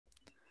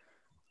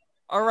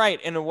All right,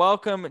 and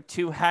welcome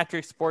to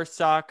Hat-Trick Sports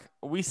Talk.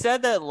 We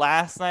said that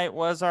last night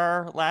was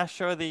our last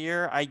show of the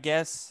year. I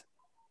guess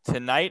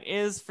tonight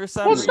is for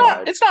some Well,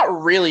 reason. it's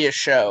not really a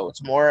show.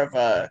 It's more of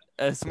a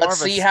It's more of a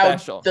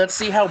special. let's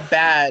see how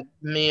bad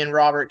me and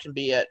Robert can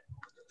be at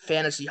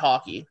fantasy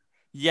hockey.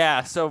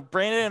 Yeah, so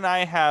Brandon and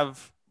I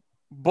have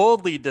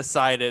boldly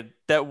decided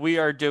that we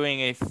are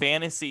doing a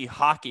fantasy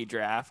hockey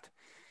draft.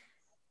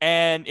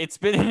 And it's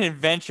been an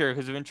adventure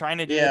because we've been trying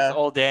to do this Yeah.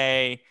 all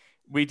day.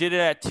 We did it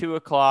at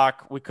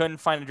 2:00. We couldn't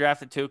find a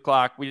draft at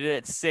 2:00. We did it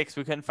at 6.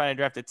 We couldn't find a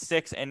draft at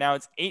 6. And now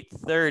it's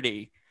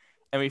 8:30.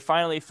 And we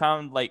finally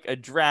found like a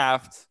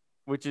draft,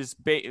 which is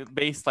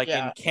based like in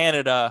Yeah.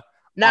 Canada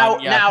Now,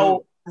 on Yahoo.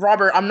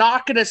 Robert, I'm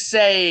not going to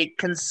say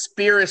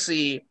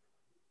conspiracy,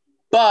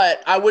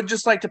 but I would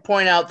just like to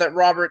point out that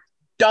Robert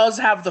does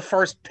have the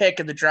first pick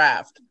in the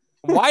draft.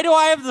 Why do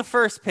I have the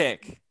first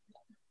pick?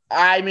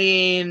 I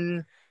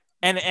mean,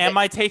 And am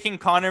I taking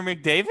Connor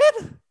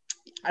McDavid?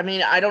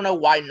 I don't know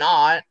why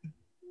not.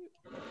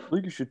 I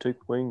think you should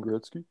take Wayne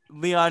Gretzky.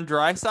 Leon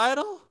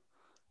Draisaitl?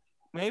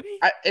 Maybe?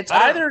 It's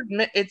I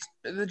don't-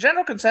 the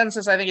general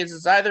consensus, I think, is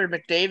it's either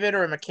McDavid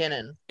or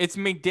McKinnon. It's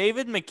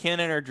McDavid,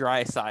 McKinnon, or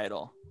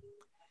Draisaitl.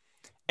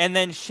 And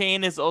then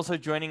Shane is also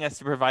joining us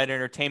to provide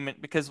entertainment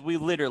because we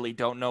literally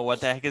don't know what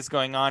the heck is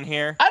going on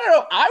here. I don't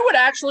know. I would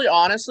actually,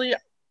 honestly,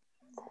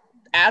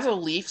 as a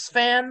Leafs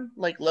fan,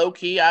 like low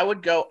key, I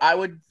would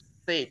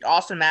say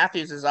Austin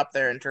Matthews is up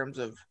there in terms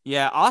of.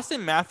 Yeah,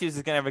 Austin Matthews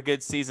is gonna have a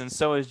good season.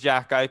 So is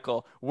Jack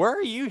Eichel. Where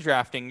are you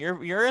drafting?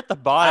 You're at the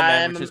bottom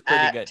end, which is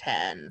pretty at good.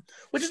 10,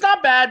 which is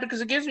not bad because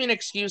it gives me an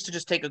excuse to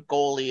just take a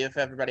goalie if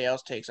everybody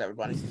else takes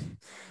everybody.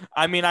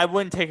 I mean, I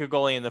wouldn't take a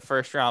goalie in the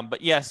first round, but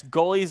yes,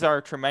 goalies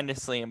are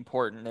tremendously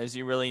important as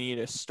you really need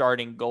a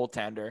starting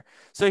goaltender.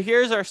 So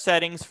here's our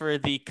settings for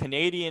the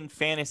Canadian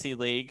Fantasy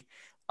League.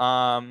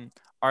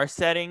 Our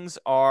settings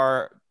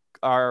are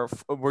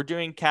we're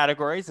doing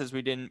categories as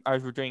we're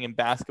doing in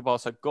basketball.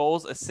 So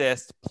goals,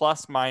 assists,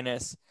 plus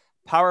minus,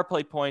 power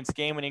play points,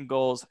 game winning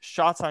goals,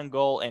 shots on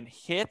goal, and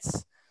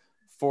hits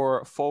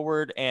for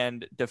forward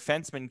and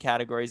defenseman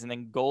categories. And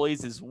then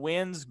goalies is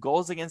wins,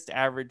 goals against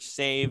average,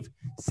 save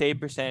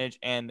percentage,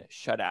 and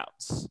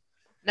shutouts.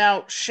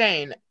 Now,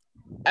 Shane,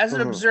 as an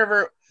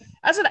observer,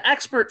 as an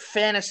expert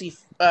fantasy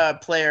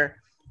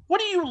player,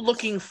 what are you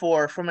looking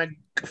for from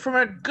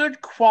a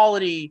good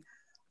quality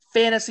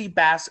fantasy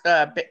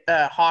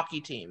hockey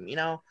team? You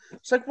know,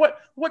 it's like what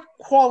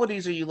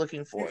qualities are you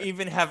looking for? You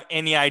even have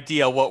any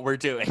idea what we're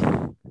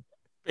doing,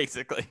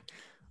 basically.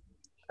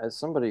 As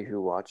somebody who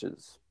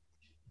watches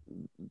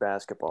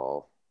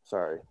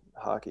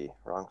hockey,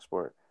 wrong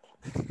sport.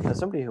 As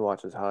somebody who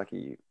watches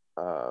hockey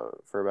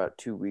for about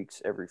 2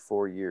 weeks every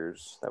 4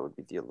 years, that would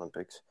be the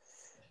Olympics.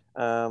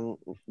 I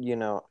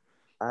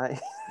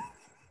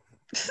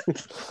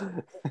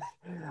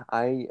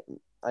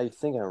I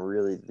think I'm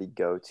really the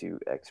go-to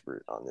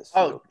expert on this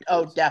field.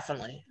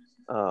 Definitely.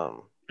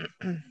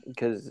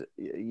 Because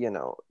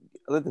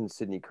other than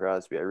Sidney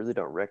Crosby, I really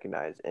don't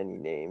recognize any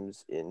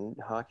names in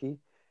hockey.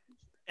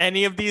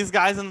 Any of these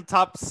guys in the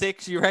top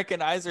 6 you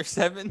recognize or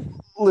 7?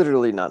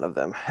 Literally none of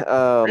them.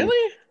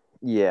 Really?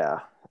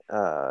 Yeah.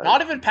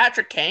 Not even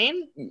Patrick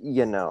Kane?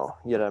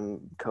 Yet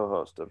I'm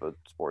co-host of a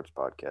sports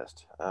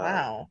podcast.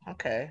 Wow.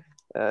 Okay.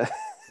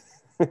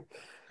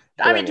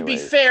 To be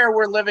anyways. fair,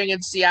 we're living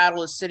in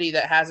Seattle, a city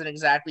that hasn't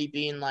exactly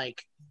been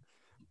like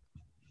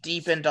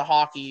deep into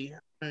hockey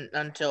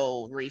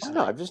until recently.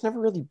 No, I've just never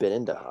really been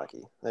into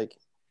hockey. Like,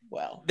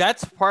 well,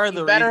 that's part of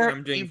the reason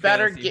I'm doing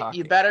fantasy hockey.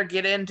 You better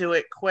get into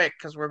it quick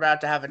because we're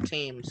about to have a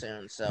team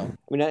soon. So I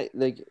mean,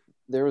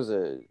 there was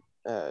a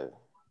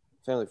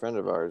family friend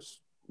of ours.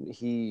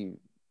 He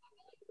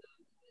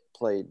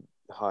played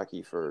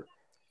hockey for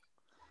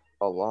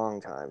a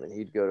long time, and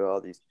he'd go to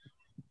all these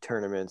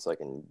tournaments like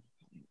in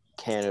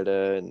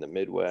Canada and the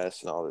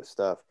Midwest and all this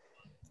stuff.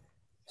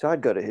 So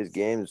I'd go to his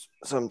games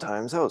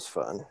sometimes. That was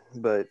fun.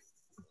 But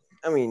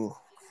I mean,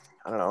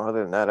 I don't know.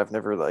 Other than that, I've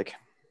never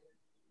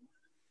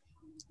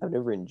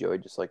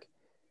enjoyed just like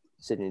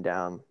sitting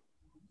down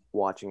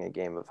watching a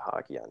game of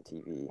hockey on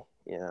TV,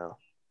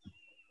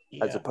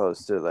 as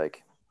opposed to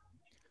like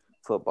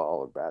football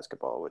or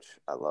basketball, which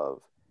I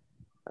love,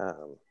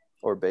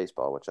 or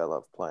baseball, which I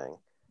love playing.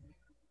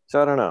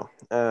 So I don't know.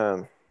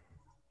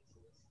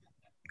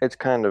 It's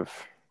kind of,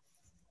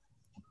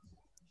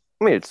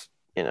 I mean, it's,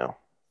 there's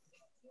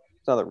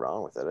nothing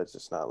wrong with it. It's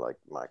just not like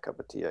my cup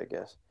of tea, I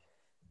guess.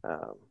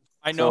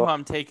 I know who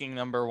I'm taking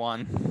number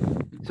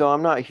 1. So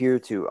I'm not here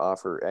to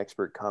offer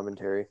expert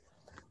commentary.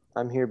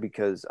 I'm here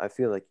because I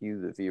feel like you,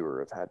 the viewer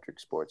of Hat-Trick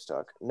Sports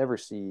Talk, never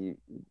see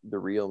the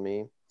real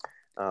me.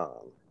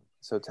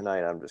 So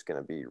tonight I'm just going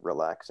to be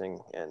relaxing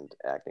and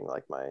acting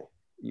like my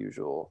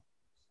usual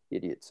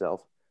idiot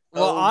self.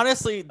 Well,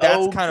 honestly,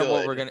 that's kind of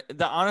what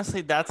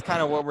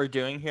what we're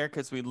doing here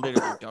because we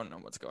literally don't know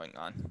what's going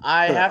on.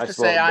 I have to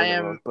say, I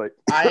am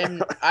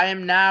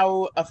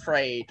now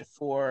afraid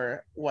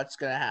for what's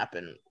going to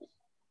happen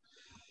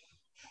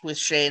with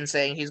Shane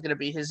saying he's going to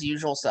be his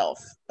usual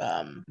self.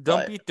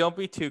 Don't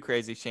be too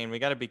crazy, Shane. We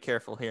got to be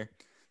careful here.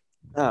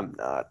 I'm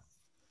not.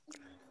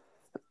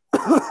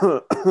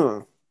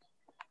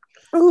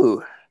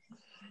 Ooh,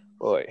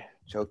 boy,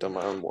 choked on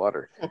my own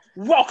water.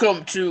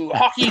 Welcome to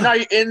Hockey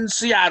Night in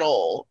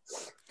Seattle.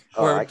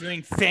 We're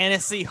doing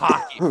fantasy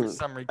hockey for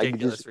some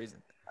ridiculous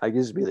reason. I could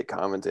just be the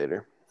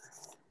commentator.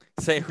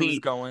 Say who's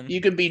going.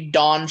 You could be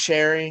Don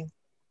Cherry.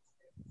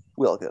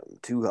 Welcome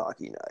to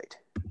Hockey Night.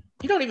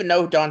 You don't even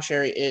know who Don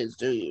Cherry is,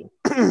 do you?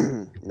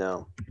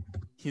 No.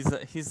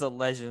 He's a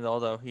legend,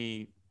 although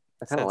he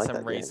said like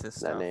some racist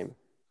stuff. That name.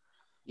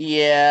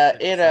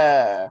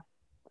 Yeah,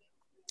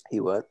 He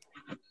what?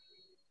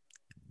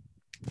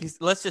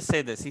 Let's just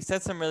say this. He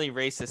said some really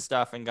racist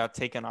stuff and got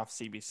taken off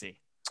CBC.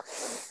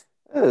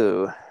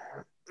 Oh.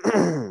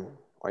 Why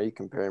are you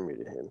comparing me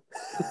to him?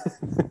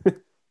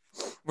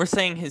 We're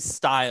saying his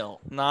style,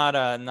 not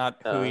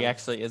who he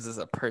actually is as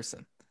a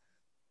person.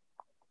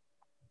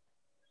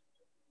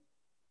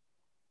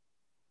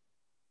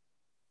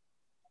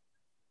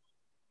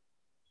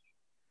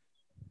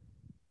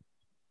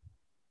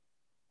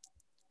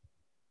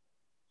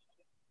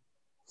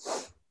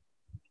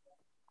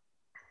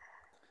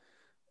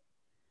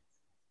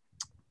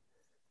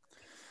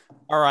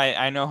 All right,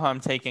 I know who I'm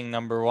taking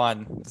number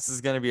 1. This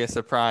is going to be a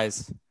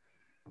surprise.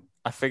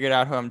 I figured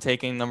out who I'm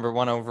taking number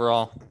 1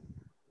 overall.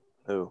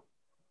 Who?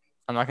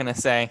 I'm not going to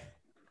say.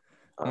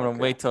 I'm going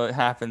to wait till it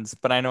happens,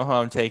 but I know who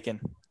I'm taking.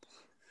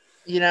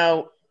 You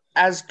know,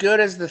 as good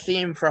as the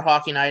theme for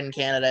Hockey Night in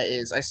Canada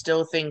is, I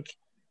still think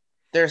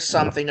there's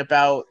something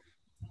about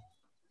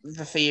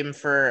the theme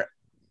for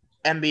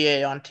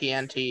NBA on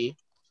TNT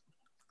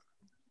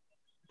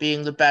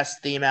being the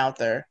best theme out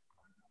there.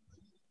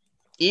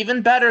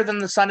 Even better than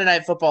the Sunday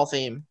Night Football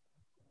theme.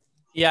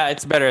 Yeah,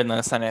 it's better than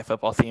the Sunday Night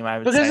Football theme, I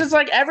would say. Because it's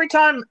like every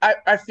time,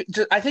 I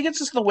think it's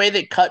just the way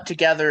they cut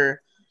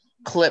together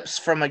clips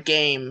from a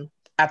game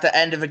at the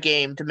end of a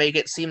game to make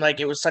it seem like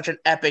it was such an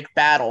epic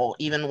battle,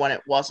 even when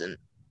it wasn't.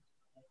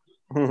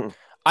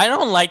 I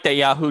don't like that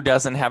Yahoo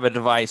doesn't have a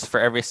device for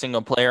every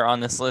single player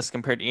on this list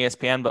compared to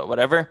ESPN, but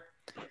whatever.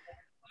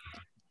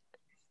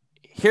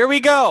 Here we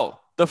go.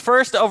 The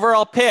first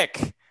overall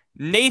pick,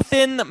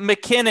 Nathan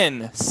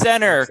McKinnon,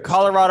 center,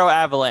 Colorado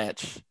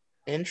Avalanche.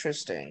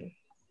 Interesting.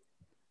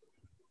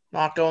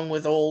 Not going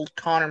with old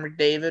Connor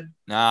McDavid.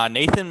 Nah,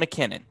 Nathan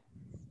McKinnon.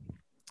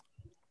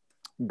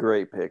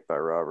 Great pick by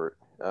Robert.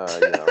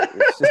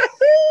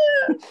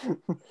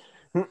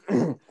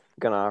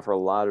 Gonna offer a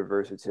lot of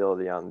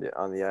versatility on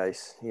the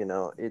ice.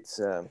 It's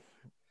son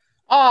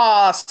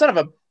of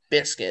a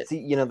biscuit.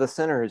 See, the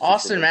center is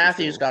Austin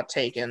Matthews got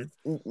taken.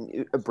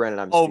 Brennan,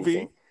 I'm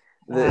speaking.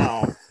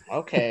 Wow.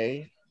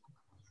 Okay.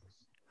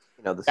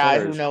 The guy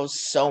who knows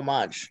so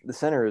much. The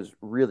center is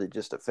really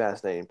just a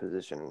fascinating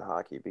position in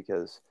hockey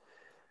because,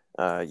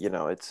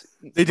 it's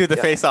they do the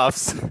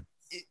face-offs.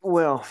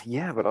 Well,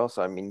 yeah, but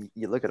also, I mean,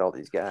 you look at all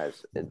these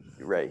guys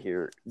right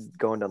here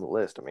going down the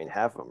list. I mean,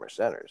 half of them are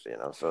centers,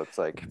 so it's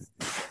like,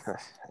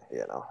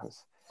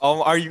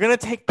 Are you going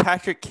to take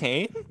Patrick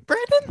Kane,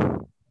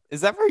 Brandon?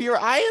 Is that where you're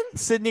eyeing?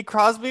 Sidney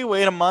Crosby,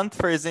 wait a month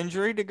for his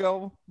injury to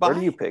go by? Where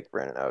do you pick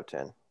Brandon out of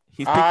 10?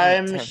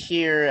 I'm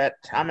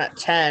at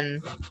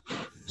 10.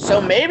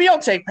 So maybe I'll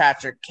take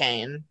Patrick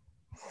Kane.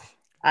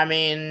 I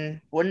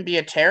mean, wouldn't be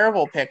a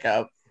terrible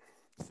pickup.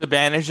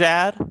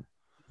 Zibanejad,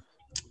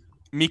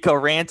 Mikko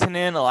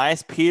Rantanen,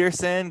 Elias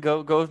Peterson.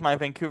 Go with my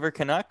Vancouver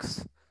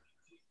Canucks.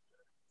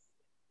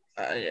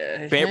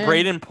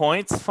 Braden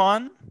Point's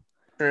fun.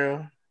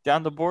 True.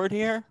 Down the board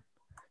here.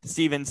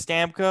 Steven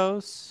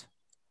Stamkos.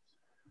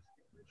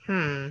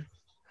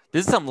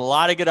 There's a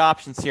lot of good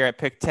options here at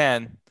pick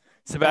 10.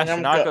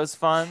 Sebastian Ako's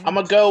fun. I'm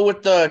going to go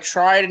with the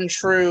tried and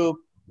true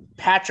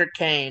Patrick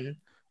Kane.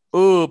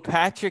 Ooh,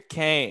 Patrick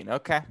Kane.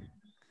 Okay.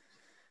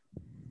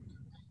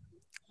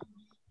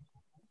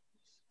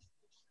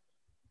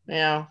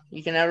 Yeah,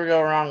 you can never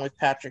go wrong with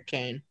Patrick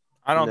Kane.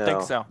 I don't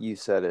think so. You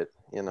said it.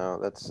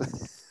 That's...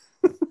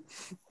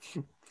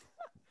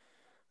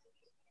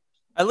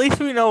 At least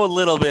we know a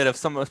little bit of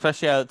some,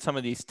 especially out some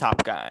of these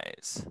top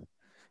guys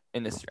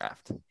in this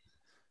draft.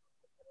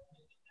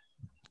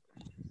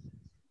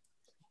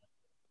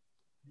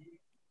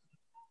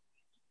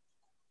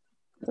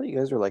 I thought you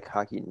guys were like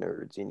hockey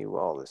nerds. You knew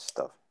all this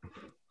stuff.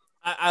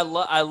 I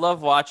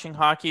love watching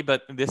hockey,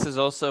 but this is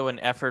also an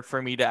effort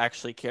for me to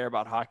actually care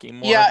about hockey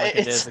more. Yeah,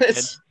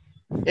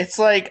 it's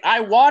like I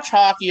watch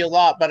hockey a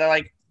lot, but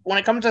when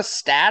it comes to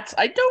stats,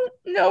 I don't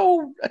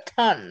know a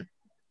ton.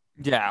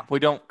 Yeah, we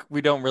don't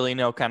really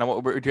know kind of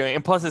what we're doing,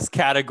 and plus it's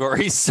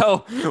categories,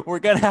 so we're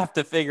gonna have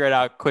to figure it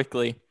out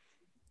quickly.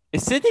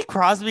 Is Sidney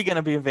Crosby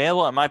gonna be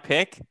available at my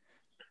pick?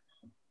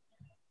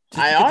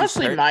 I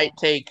honestly might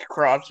take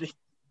Crosby.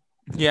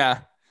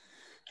 Yeah,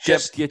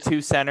 just get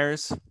 2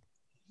 centers.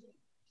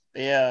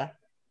 Yeah,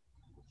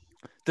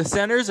 the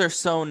centers are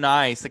so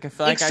nice. Like I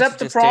feel like except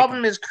the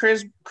problem is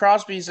Chris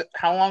Crosby's.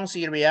 How long is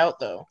he gonna be out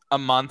though? A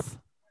month.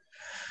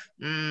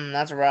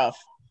 That's rough.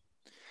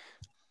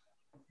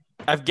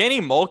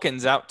 Evgeny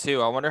Malkin's out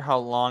too. I wonder how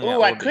long.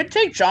 Oh, I could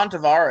take John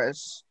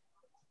Tavares.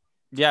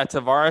 Yeah,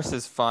 Tavares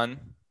is fun.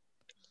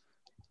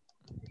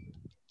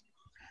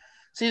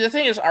 See, the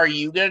thing is, are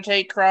you gonna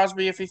take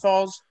Crosby if he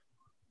falls?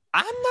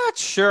 I'm not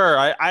sure.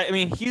 I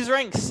mean, he's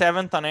ranked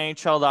 7th on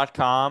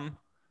NHL.com.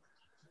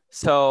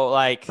 So,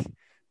 like,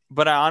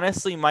 but I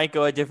honestly might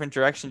go a different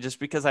direction just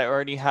because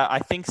I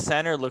think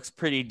center looks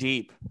pretty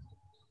deep.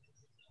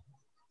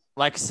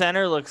 Like,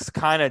 center looks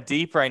kind of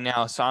deep right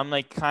now. So I'm,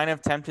 like, kind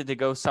of tempted to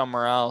go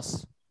somewhere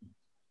else.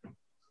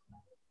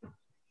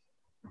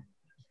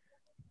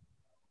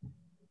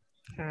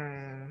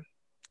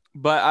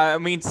 But, I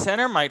mean,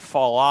 center might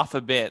fall off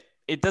a bit.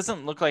 It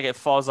doesn't look like it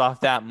falls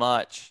off that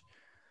much.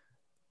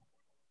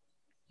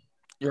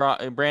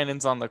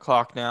 Brandon's on the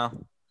clock now.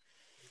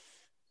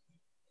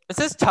 This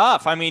is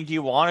tough. I mean, do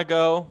you want to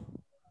go?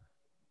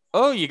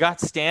 Oh, you got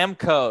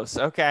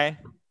Stamkos. Okay.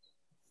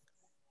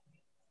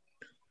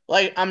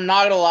 Like, I'm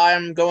not gonna lie,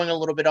 I'm going a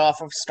little bit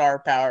off of star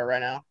power right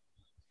now.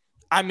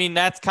 I mean,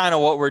 that's kind of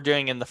what we're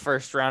doing in the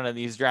first round of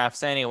these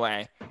drafts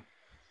anyway.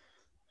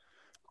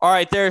 All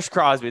right, there's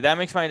Crosby. That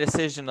makes my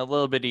decision a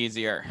little bit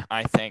easier,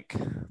 I think.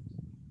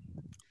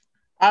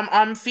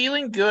 I'm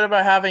feeling good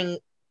about having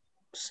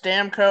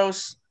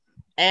Stamkos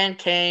and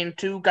Kane,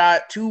 two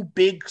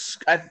big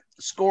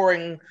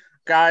scoring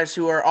guys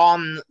who are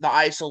on the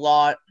ice a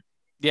lot.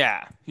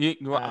 Yeah,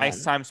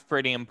 ice time's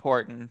pretty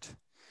important,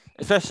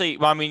 especially.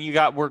 Well, I mean,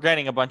 we're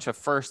getting a bunch of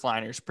first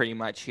liners pretty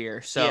much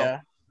here,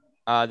 so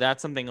yeah.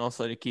 That's something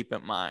also to keep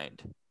in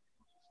mind.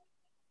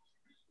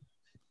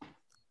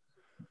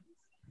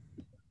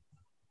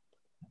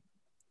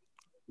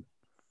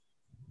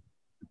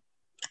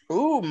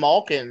 Ooh,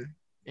 Malkin,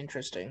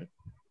 interesting.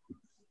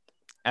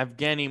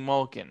 Evgeny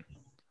Malkin.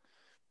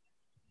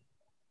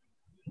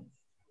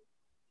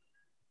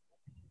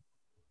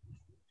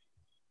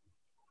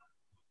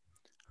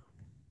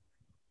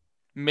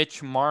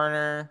 Mitch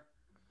Marner.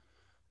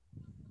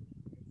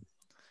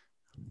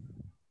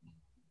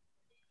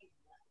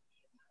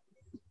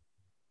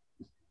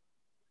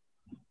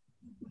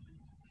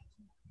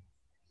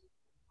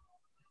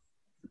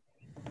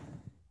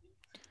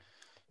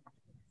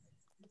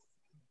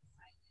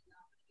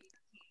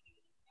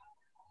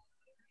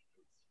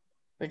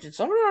 Wait, did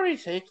somebody already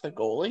take the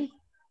goalie?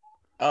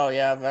 Oh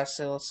yeah,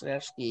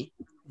 Vasilevsky.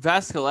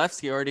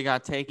 Vasilevsky already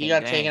got taken. He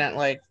got taken at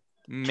like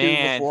 2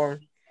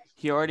 before.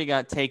 He already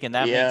got taken.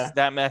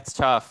 That's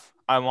tough.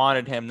 I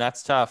wanted him.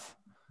 That's tough.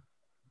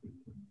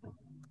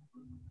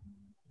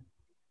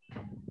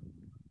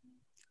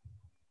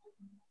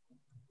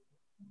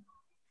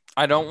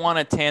 I don't want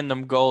a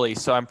tandem goalie,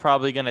 so I'm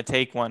probably going to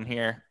take one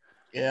here.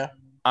 Yeah.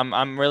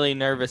 I'm really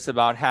nervous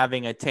about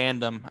having a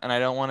tandem, and I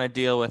don't want to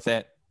deal with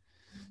it.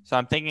 So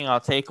I'm thinking I'll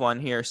take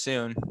one here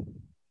soon.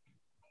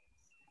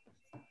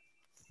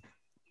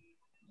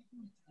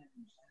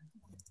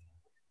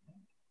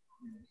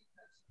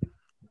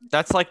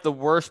 That's like the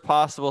worst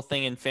possible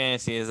thing in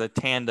fantasy is a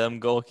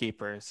tandem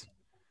goalkeepers.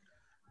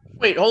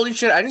 Wait, holy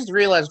shit, I just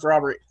realized,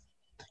 Robert,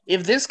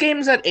 if this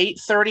game's at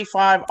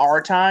 8:35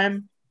 our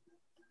time,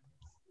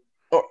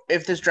 or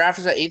if this draft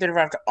is at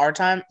 8:35 our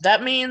time,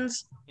 that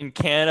means in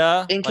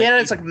Canada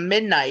it's like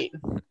midnight.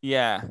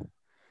 Yeah.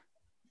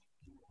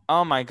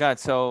 Oh my god.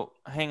 So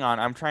hang on,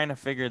 I'm trying to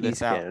figure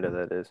this out. Canada,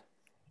 that is.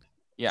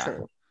 Yeah.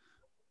 True.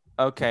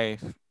 Okay.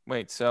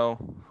 Wait,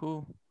 so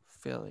who?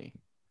 Philly.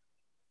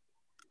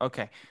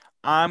 Okay.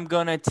 I'm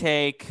gonna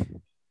take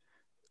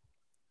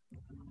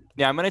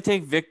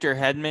Victor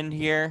Hedman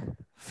here.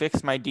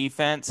 Fix my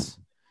defense.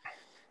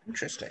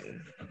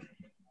 Interesting.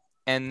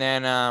 And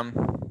then I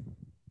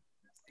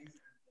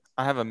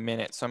have a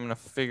minute, so I'm gonna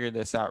figure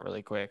this out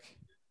really quick.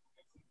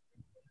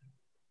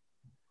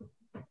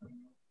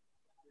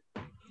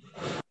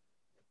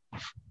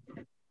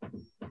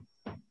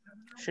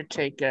 Should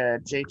take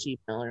JT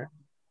Miller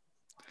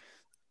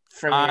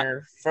from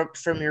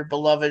your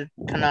beloved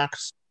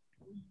Canucks.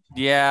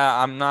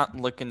 Yeah, I'm not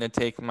looking to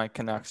take my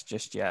Canucks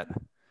just yet.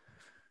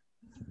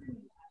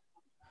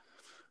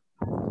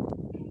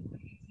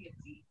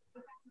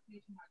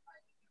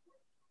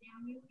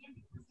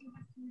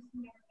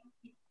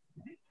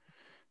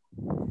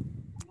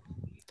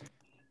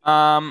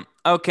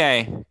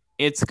 Okay.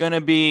 It's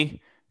gonna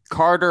be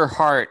Carter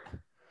Hart.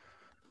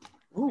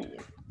 Ooh.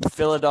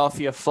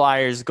 Philadelphia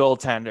Flyers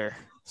goaltender.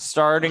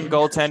 Starting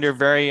goaltender,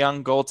 very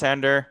young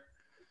goaltender.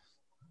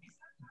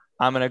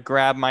 I'm going to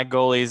grab my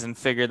goalies and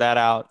figure that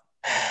out.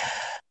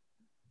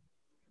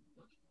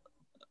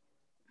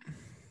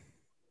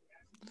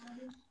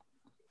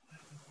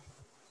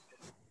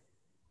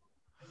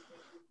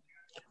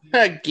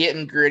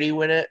 Getting gritty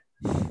with it.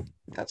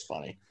 That's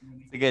funny.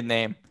 It's a good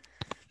name.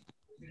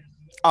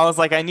 I was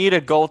like, I need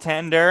a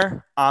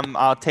goaltender.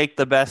 I'll take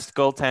the best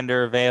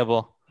goaltender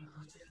available.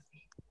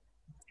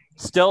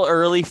 Still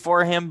early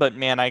for him, but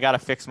man, I got to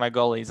fix my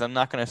goalies. I'm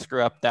not going to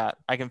screw up that.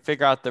 I can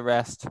figure out the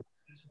rest.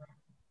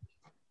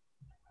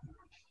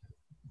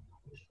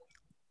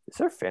 Is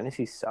there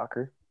fantasy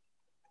soccer?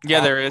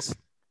 Yeah, there is.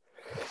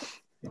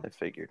 I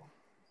figured.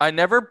 I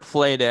never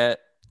played it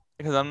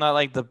because I'm not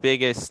like the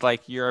biggest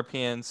like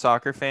European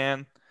soccer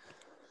fan.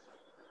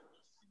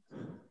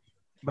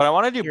 But I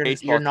want to do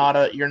baseball.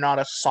 You're not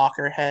a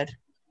soccer head.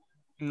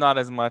 Not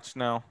as much,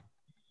 no.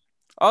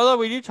 Although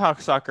we do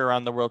talk soccer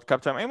around the World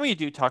Cup time, and we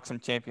do talk some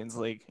Champions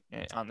League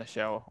on the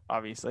show,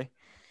 obviously.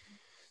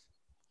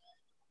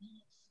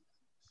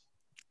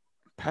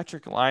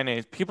 Patrick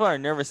Laine. People are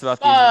nervous about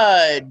these.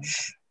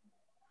 Fudge.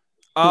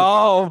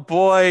 Oh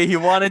boy, you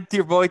wanted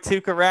your boy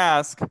Tuukka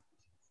Rask.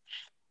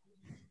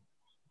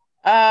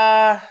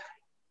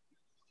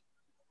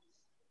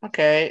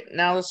 Okay.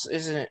 Now this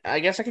isn't. I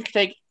guess I could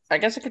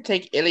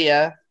take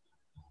Ilya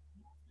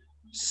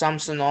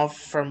Samsonov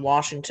from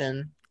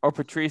Washington. Or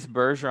Patrice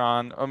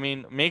Bergeron. I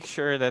mean, make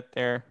sure that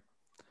they're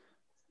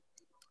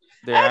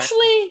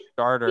Actually,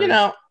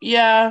 starters.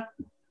 yeah.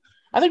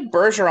 I think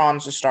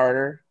Bergeron's a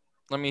starter.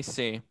 Let me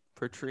see.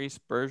 Patrice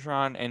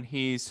Bergeron, and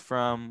he's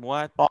from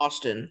what?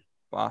 Boston.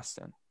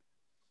 Boston.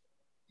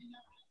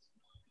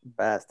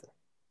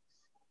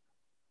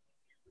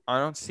 I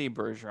don't see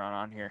Bergeron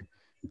on here.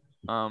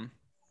 Oh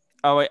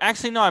wait,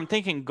 actually no, I'm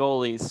thinking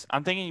goalies.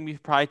 I'm thinking you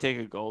probably take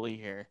a goalie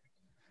here.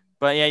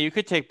 But yeah, you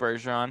could take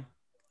Bergeron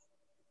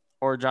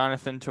or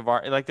Jonathan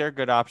Tavar. Like they're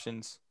good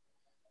options.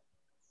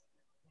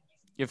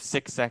 You have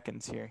 6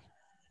 seconds here.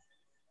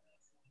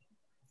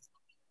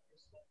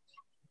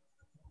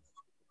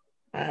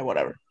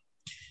 Whatever.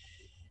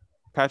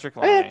 Patrick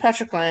Laine.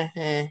 Patrick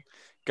Laine.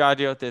 Got to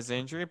deal with this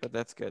injury, but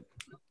that's good.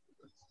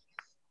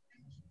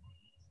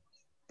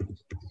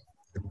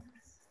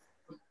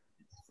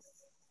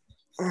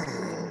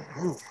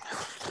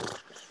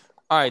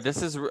 All right,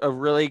 this is a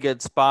really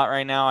good spot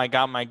right now. I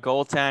got my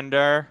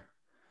goaltender.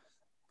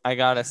 I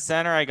got a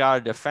center. I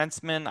got a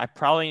defenseman. I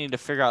probably need to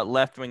figure out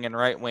left wing and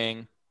right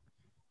wing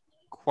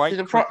quite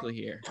quickly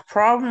here. The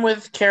problem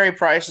with Carey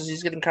Price is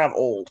he's getting kind of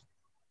old.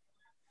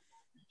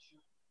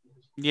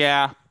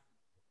 Yeah.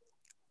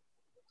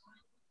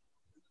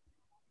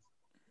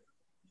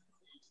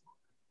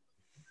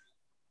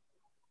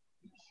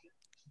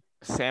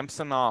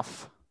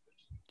 Samsonov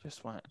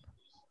just went.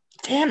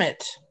 Damn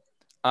it.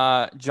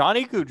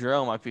 Johnny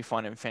Gaudreau might be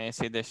fun in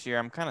fantasy this year.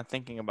 I'm kind of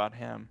thinking about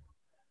him.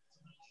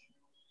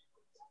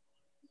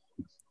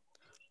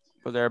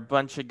 But there are a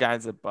bunch of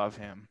guys above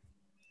him.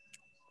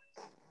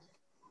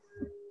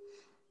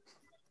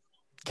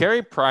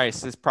 Carey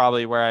Price is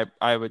probably where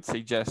I would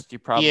suggest you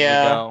probably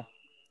go.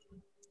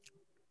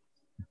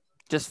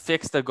 Just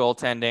fix the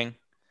goaltending.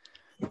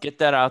 Get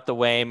that out the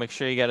way. Make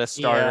sure you get a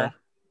starter. Yeah.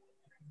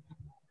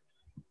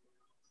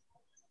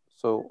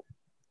 So.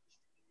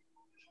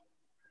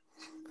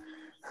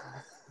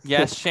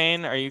 Yes,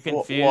 Shane, are you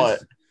confused? What?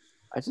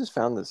 I just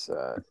found this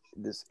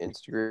this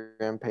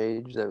Instagram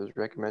page that was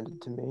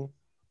recommended to me.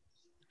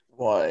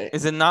 Why?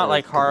 Is it not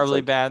like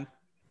horribly bad?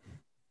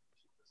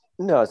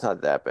 No, it's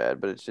not that bad,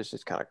 but it's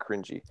just kind of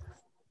cringy.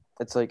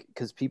 It's like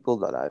because people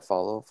that I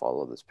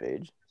follow this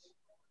page.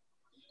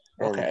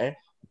 Okay.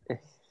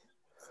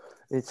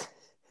 It's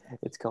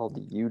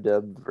called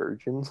UW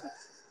Virgin.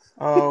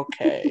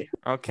 Okay.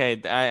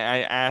 Okay,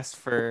 I asked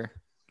for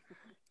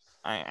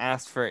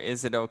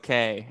is it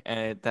okay,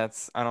 and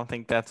I don't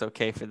think that's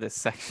okay for this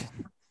section.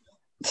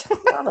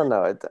 I don't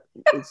know.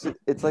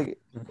 It's like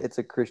it's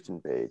a Christian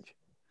page.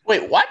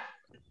 Wait, what?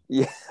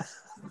 Yeah.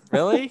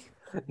 Really?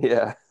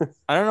 Yeah.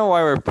 I don't know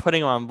why we're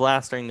putting him on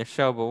blast during the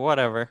show, but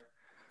whatever.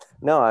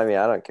 No, I mean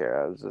I don't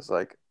care. I was just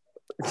like,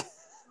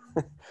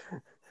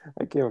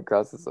 I came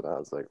across this and I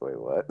was like, wait,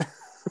 what?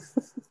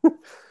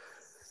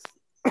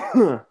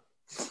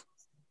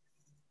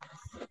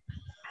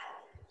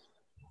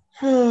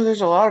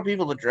 There's a lot of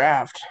people to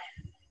draft.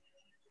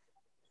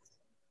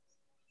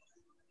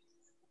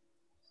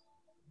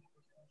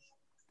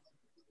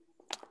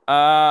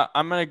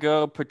 I'm gonna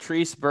go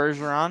Patrice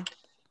Bergeron.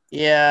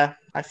 Yeah,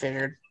 I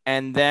figured.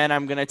 And then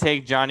I'm gonna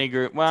take Johnny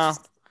Group. Well,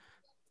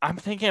 I'm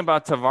thinking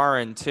about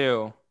Tavarin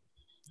too.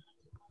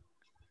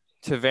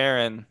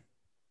 Tavarin.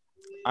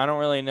 I don't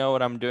really know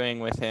what I'm doing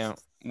with him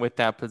with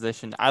that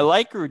position. I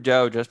like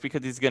Roudeau just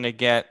because he's gonna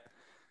get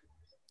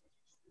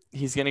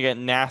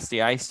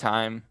nasty ice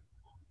time.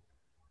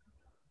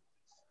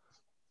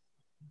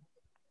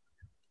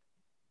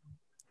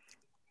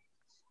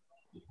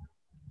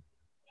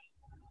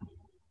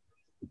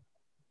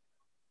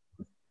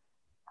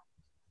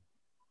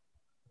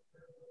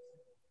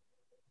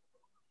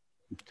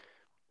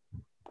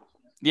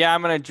 Yeah,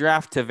 I'm going to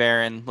draft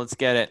Tavarin. Let's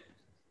get it.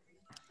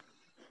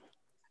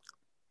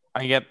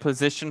 I get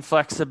position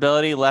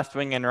flexibility, left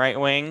wing and right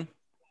wing.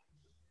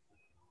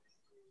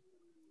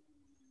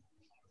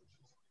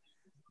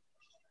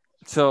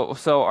 So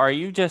are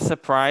you just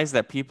surprised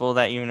that people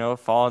that you know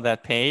follow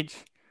that page?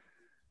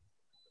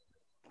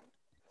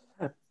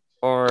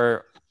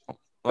 Or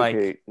like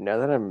okay, now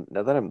that I'm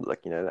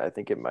looking at it, I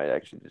think it might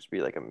actually just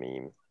be like a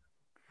meme.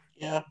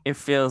 Yeah. It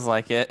feels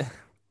like it.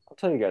 I'll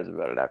tell you guys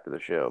about it after the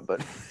show,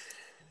 but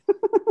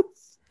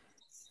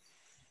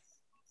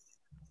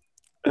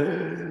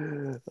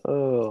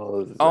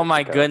oh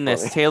my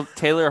goodness.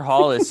 Taylor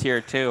Hall is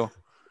here too.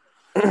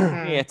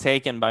 Yeah,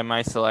 taken by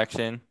my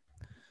selection.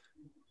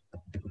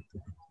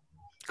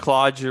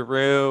 Claude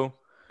Giroux.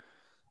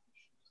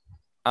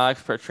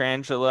 Alex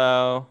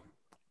Pietrangelo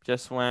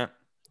just went.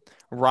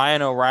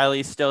 Ryan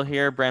O'Reilly's still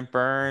here. Brent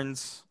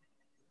Burns.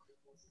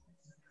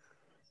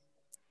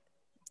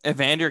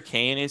 Evander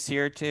Kane is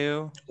here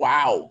too.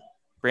 Wow.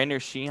 Brander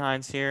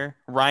Sheehan's here.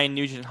 Ryan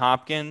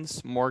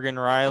Nugent-Hopkins. Morgan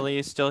Riley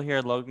is still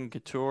here. Logan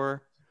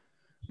Couture.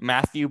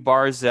 Matthew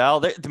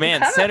Barzell.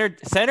 Man,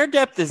 center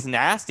depth is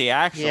nasty,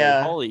 actually.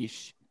 Yeah. Holy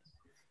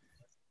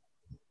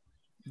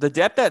the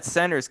depth at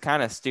center is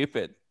kind of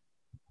stupid.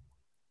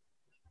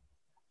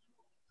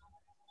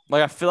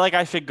 Like, I feel like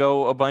I should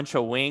go a bunch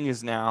of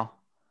wings now.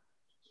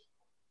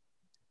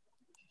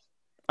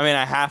 I mean,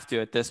 I have to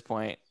at this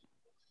point.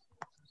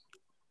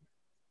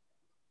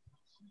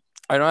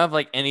 I don't have,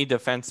 like, any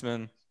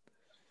defensemen.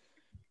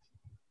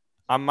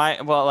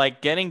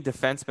 Getting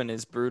defensemen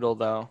is brutal,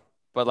 though.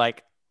 But,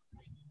 like,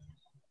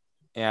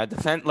 yeah,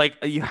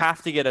 you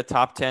have to get a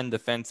top 10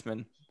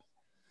 defenseman.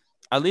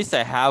 At least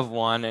I have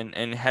one,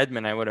 and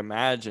Hedman, I would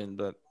imagine,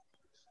 but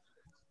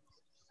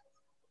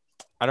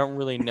I don't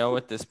really know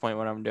at this point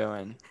what I'm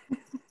doing.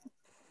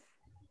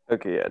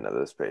 Okay, yeah, no,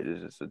 this page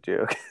is just a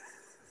joke.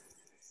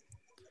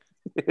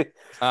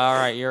 All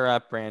right, you're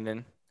up,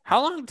 Brandon.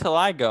 How long till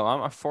I go?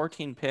 I'm at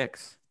 14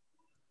 picks.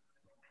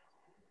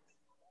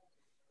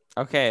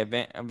 Okay,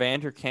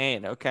 Evander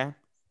Kane. Okay.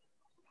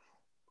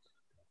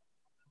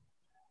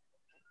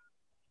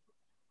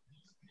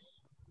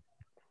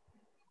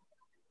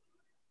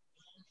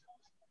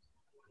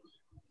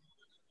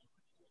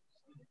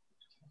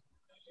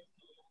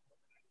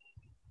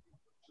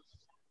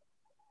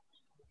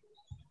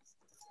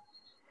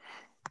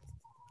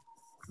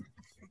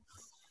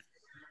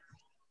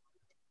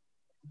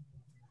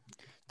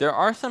 There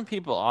are some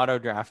people auto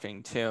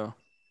drafting too.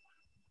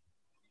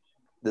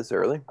 This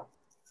early?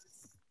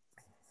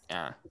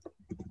 Yeah.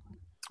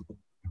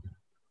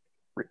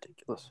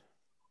 Ridiculous.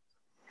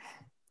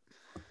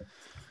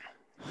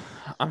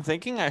 I'm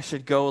thinking I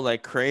should go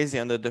like crazy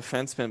on the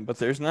defenseman, but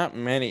there's not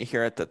many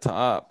here at the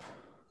top.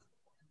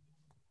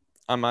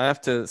 I might have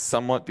to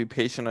somewhat be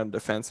patient on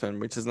defenseman,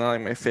 which is not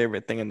like my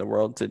favorite thing in the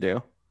world to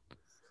do.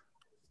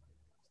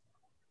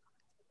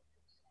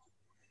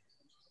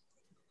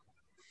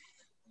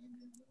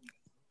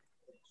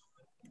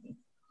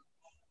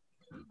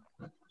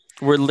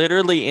 We're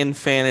literally in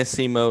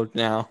fantasy mode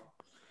now.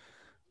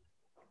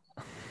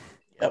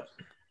 Yep.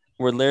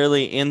 We're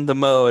literally in the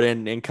mode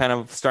and kind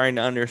of starting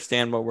to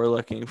understand what we're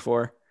looking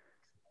for.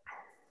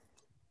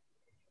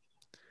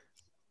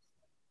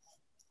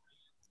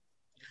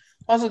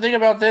 Also, think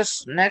about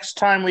this. Next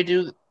time we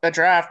do a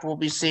draft, we'll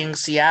be seeing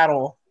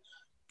Seattle.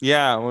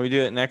 Yeah, when we do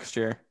it next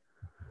year.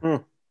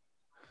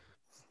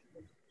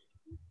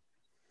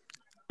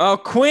 Oh,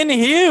 Quinn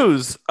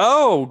Hughes.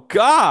 Oh,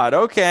 God.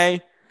 Okay.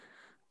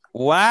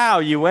 Wow,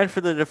 you went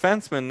for the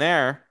defenseman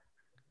there.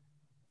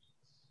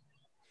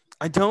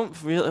 I don't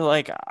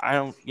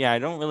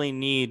really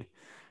need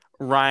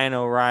Ryan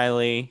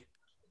O'Reilly.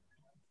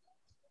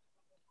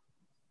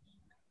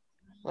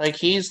 Like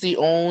he's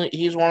one of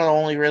the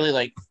only really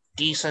like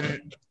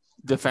decent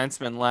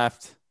defenseman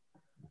left.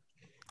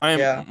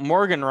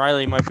 Morgan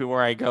Riley might be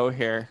where I go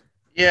here.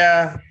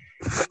 Yeah.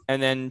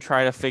 And then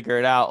try to figure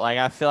it out. Like,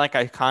 I feel like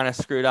I kind of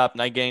screwed up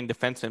not getting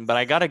defenseman, but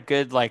I got a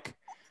good like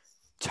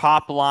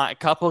top line, a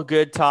couple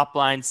good top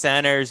line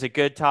centers, a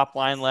good top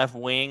line left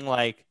wing.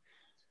 Like,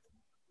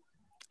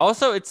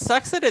 also, it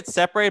sucks that it's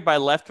separated by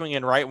left wing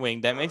and right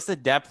wing. That makes the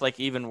depth like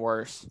even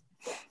worse.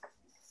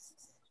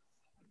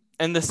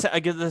 And the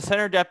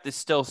center depth is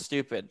still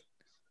stupid.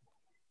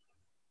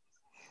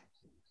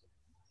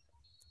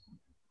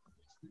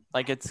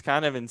 Like, it's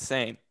kind of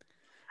insane.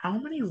 How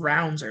many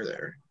rounds are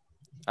there?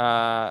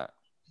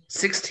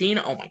 16?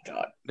 Oh my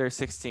God. There's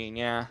 16,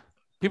 yeah.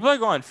 People are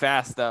going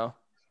fast though.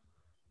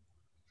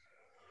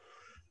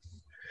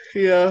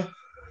 Yeah.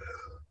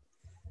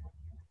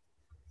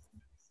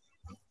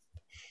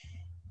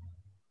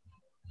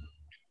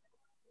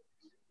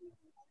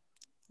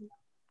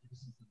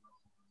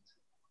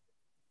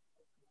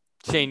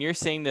 Shane, you're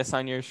seeing this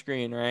on your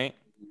screen, right?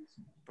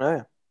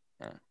 Oh,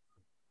 yeah.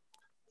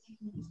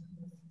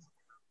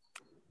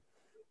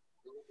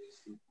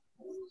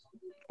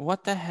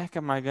 What the heck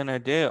am I going to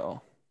do?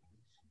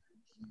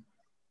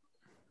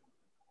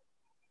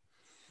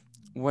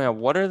 Well,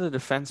 what are the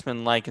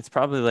defensemen like? It's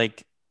probably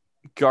like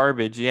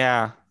garbage,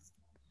 yeah.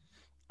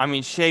 I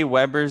mean, Shea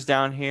Weber's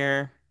down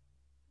here.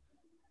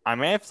 I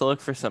may have to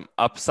look for some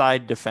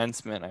upside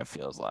defensemen, it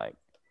feels like,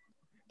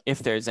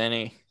 if there's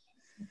any.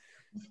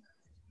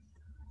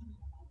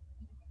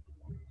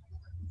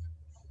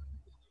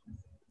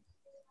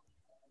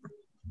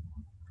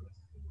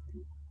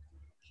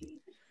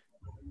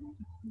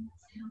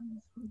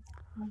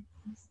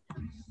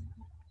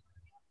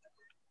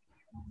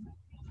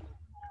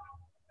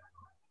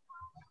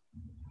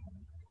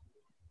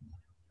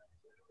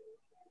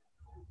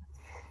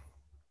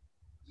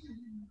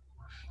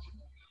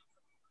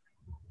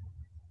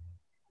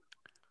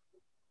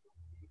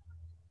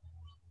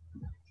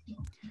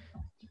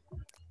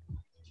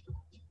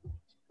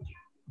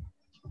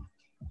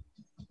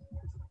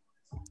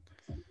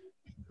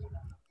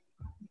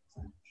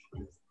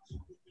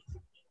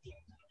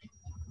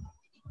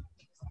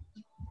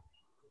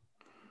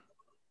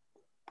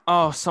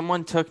 Oh,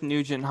 someone took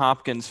Nugent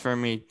Hopkins for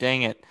me.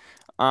 Dang it.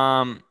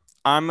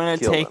 I'm gonna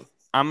Kill take.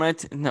 them.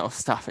 No,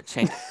 stop it,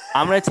 Shane.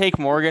 I'm gonna take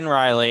Morgan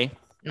Riley,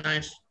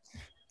 Nice.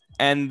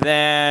 and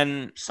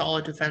then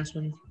Solid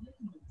defenseman.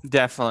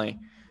 definitely,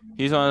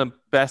 he's one of the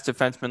best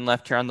defensemen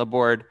left here on the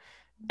board.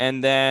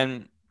 And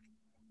then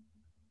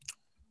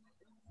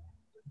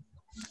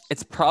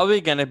it's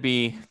probably gonna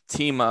be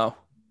Timo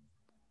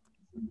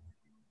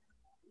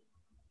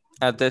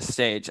at this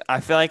stage.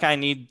 I feel like I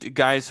need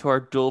guys who are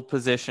dual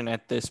position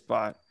at this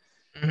spot.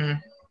 Mm-hmm.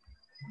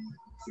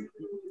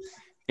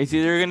 It's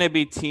either gonna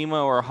be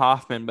Timo or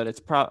Hoffman, but it's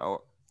probably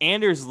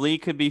Anders Lee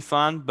could be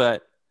fun,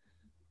 but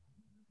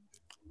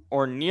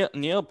or Neil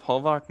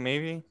Povak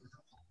maybe.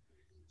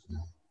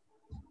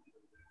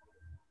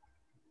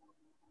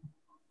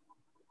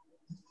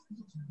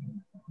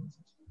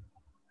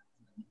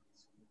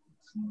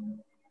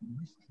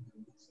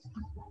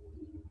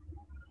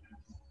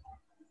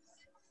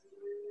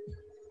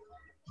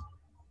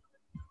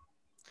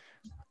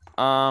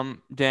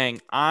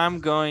 Dang,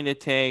 I'm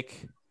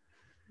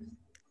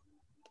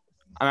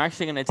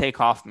actually gonna take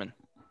Hoffman.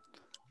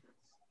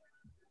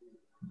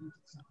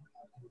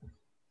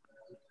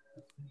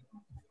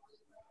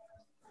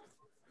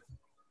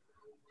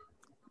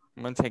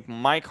 I'm gonna take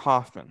Mike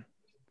Hoffman.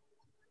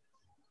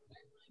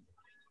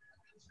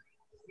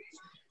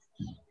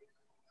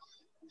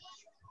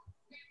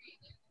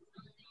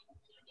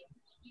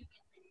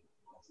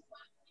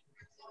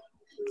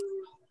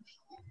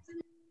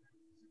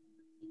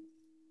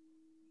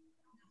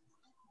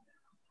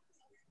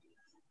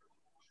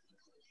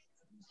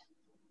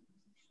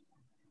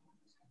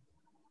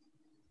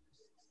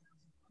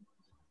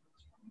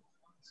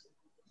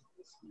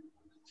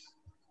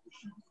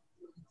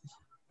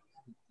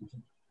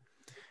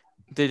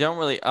 They don't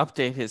really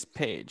update his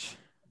page.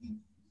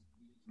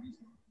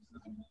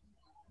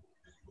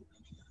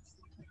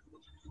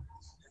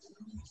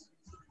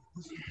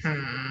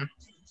 I'm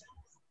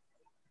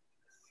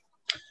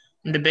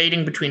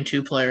debating between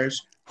two players.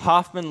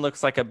 Hoffman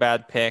looks like a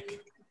bad pick.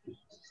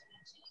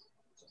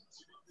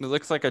 It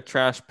looks like a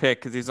trash pick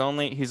because he's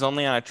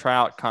only on a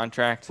tryout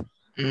contract.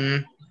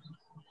 Mm.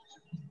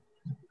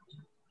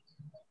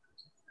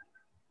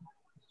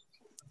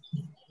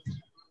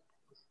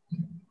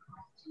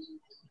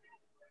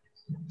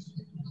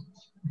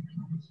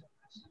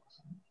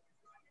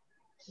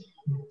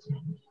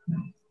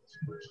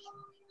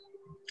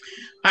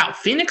 Wow,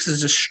 Phoenix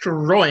is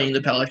destroying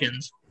the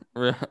Pelicans.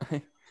 Really?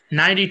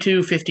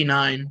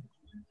 92-59.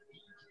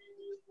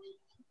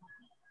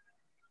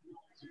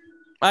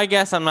 I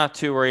guess I'm not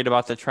too worried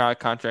about the tryout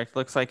contract.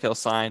 Looks like he'll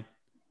sign.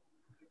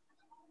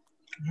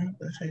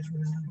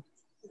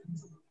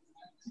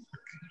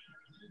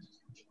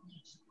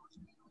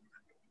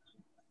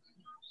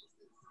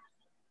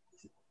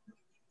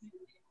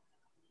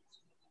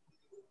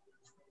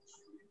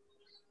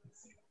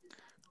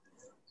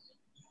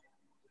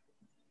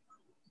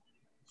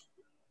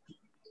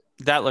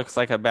 That looks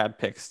like a bad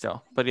pick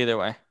still, but either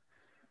way,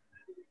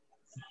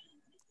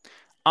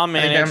 I'll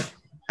manage.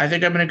 I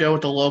think I'm going to go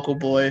with the local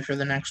boy for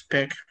the next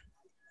pick.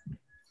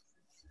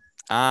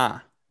 TJ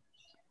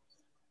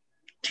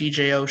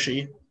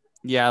Oshie.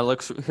 Yeah,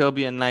 he'll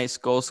be a nice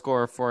goal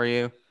scorer for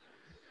you.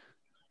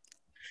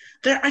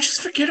 I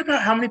just forget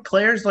about how many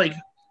players like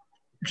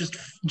just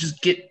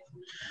get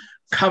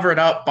covered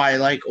up by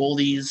like all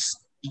these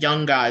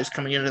young guys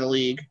coming into the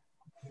league.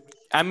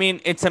 I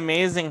mean, it's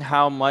amazing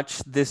how much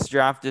this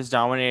draft is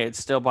dominated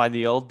still by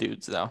the old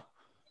dudes, though.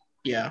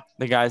 Yeah.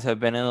 The guys have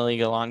been in the league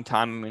a long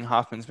time. I mean,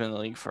 Hoffman's been in the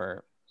league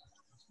for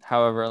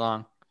however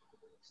long.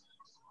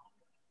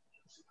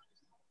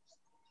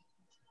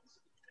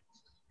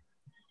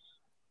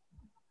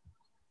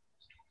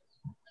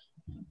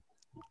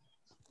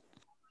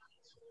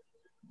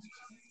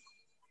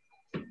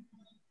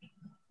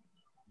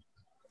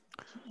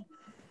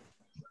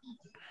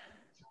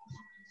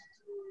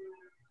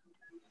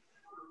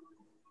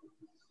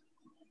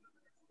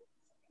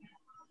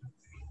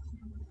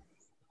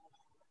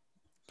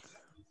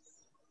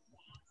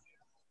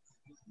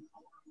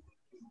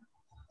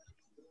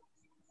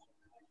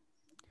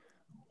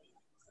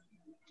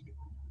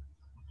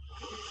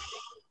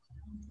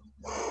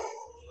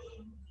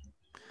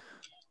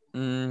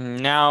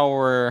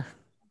 Now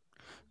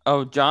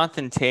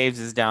Jonathan Taves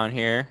is down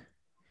here.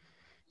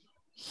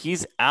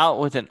 He's out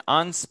with an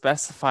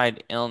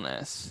unspecified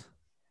illness.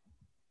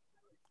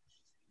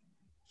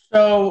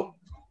 So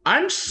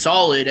I'm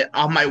solid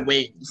on my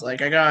wings.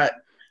 Like I got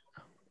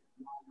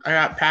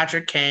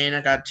Patrick Kane,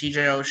 I got TJ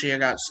Oshie, I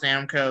got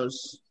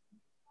Stamkos.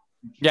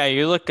 Yeah,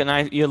 you look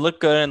nice. You look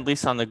good at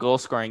least on the goal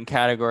scoring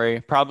category,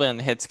 probably on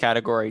the hits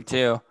category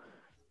too.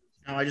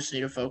 Now I just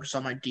need to focus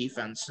on my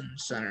defense and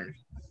center.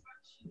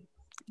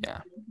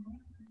 Yeah.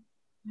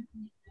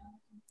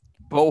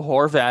 Bo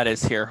Horvat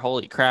is here.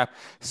 Holy crap.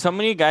 So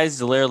many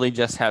guys literally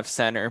just have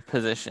center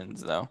positions,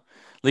 though.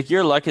 Like,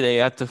 you're lucky that you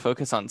have to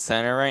focus on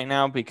center right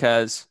now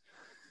because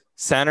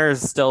center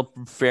is still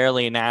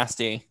fairly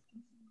nasty.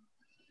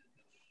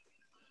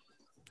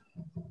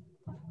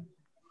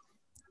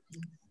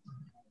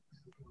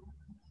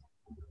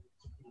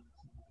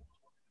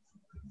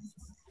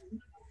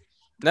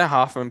 That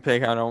Hoffman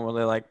pick I don't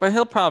really like, but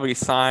he'll probably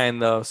sign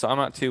though, so I'm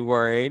not too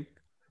worried.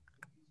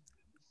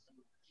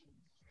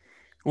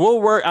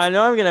 We'll work. I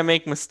know I'm gonna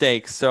make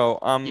mistakes, so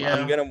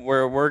Yeah.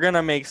 we're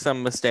gonna make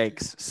some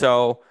mistakes.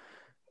 So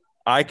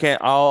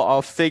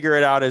I'll figure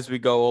it out as we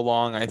go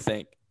along, I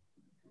think.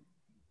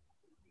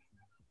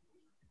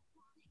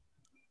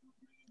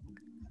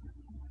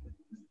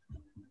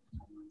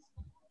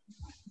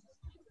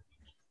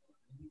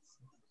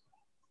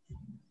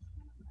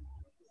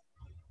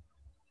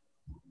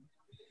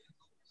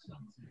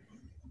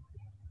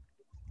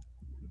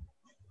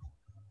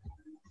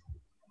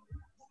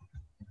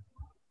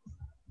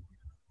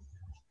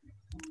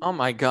 Oh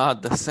my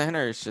God, the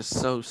center is just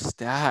so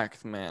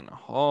stacked, man.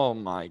 Oh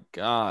my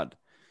God.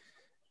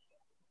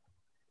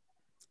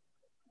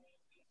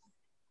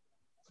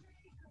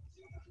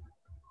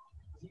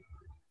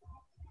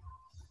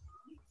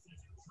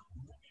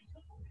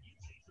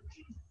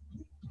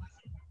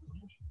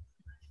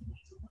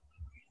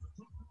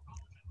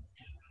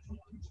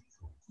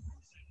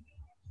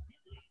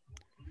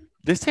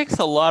 This takes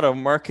a lot of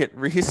market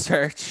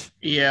research.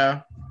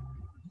 Yeah.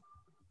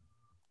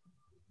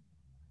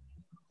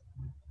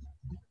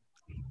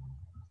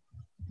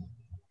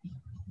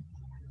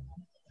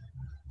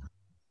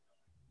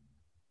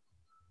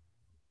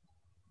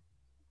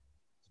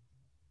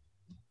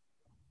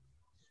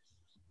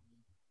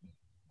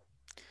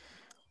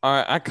 All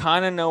right, I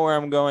kind of know where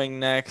I'm going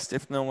next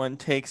if no one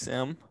takes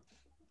him.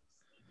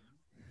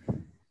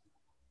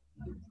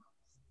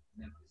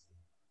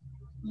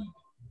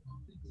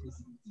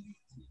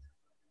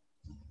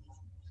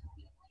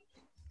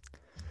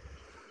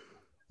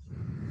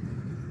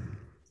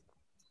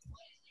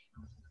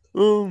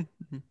 Um,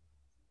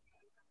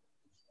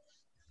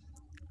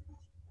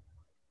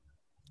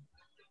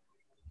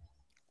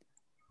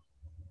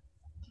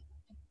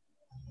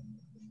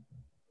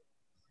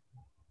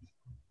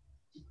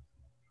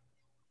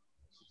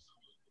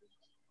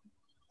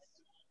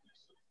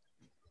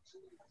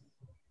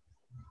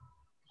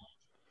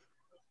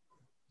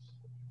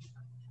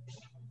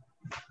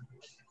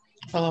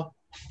 Hello.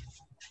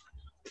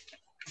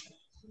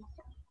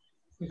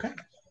 Okay.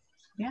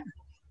 Yeah.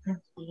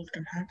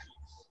 Looking happy.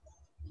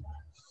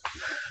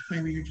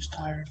 Maybe you're just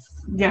tired.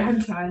 Yeah,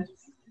 I'm tired.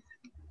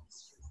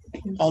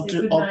 I'll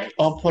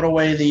put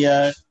away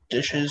the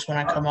dishes when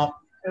I come up.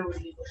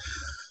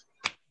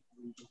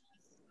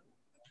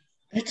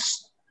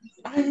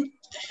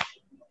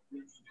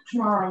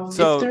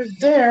 So- if they're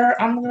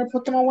there, I'm gonna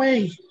put them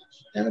away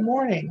in the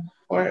morning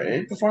or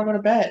before I go to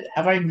bed.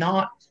 Have I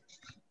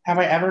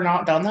ever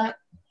not done that?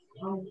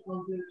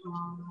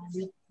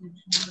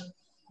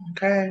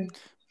 Okay.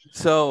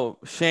 So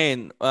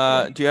Shane,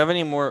 do you have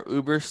any more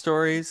Uber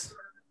stories?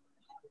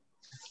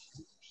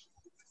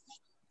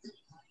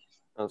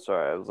 I'm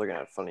sorry, I was looking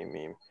at a funny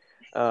meme.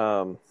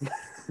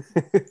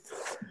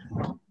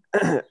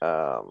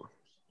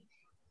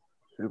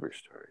 Uber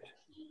stories.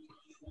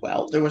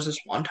 Well, there was this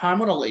one time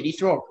when a lady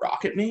threw a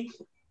rock at me.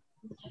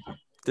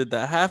 Did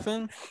that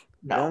happen?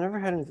 No, I No. never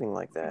had anything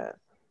like that.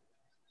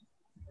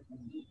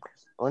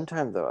 One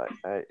time though,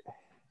 I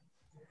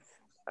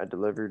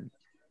delivered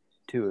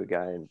to a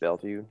guy in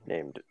Bellevue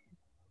named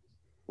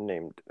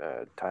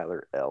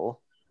Tyler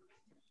L.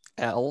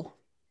 L.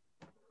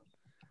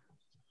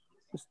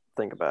 Just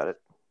think about it.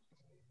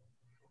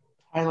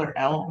 Tyler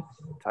L.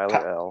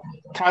 Tyler L.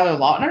 Tyler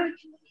Lautner?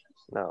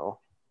 No.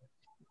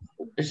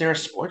 Is there a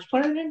sports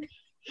player named?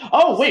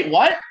 Oh, wait,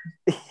 what?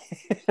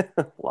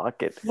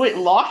 Lockett. Wait,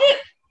 Lockett?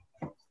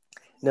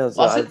 No,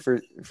 so Was it? for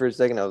a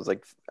second I was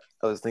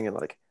thinking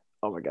like,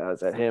 oh my God, is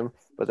that him?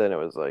 But then it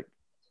was like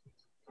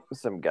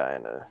some guy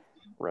in a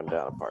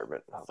rundown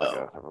apartment. I was like,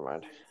 oh, never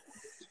mind.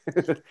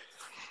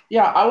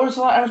 Yeah, I was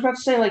about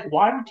to say, like,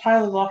 why would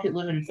Tyler Lockett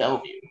live in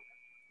Bellevue?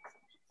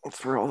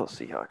 It's where all the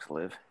Seahawks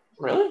live.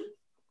 Really?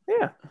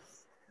 Yeah.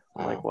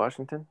 Oh, Like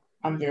Washington.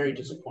 I'm very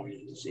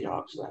disappointed in the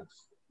Seahawks then.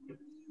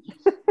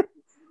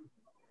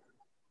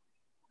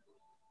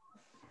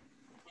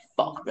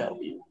 Fuck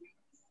Bellevue.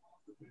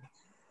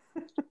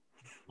 I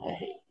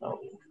hate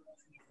Bellevue.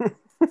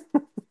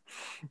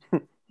 I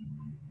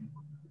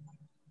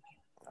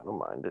don't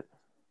mind it.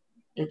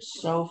 It's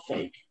so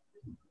fake.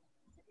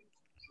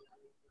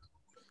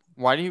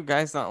 Why do you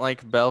guys not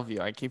like Bellevue?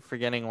 I keep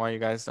forgetting why you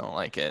guys don't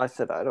like it. I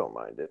said I don't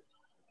mind it.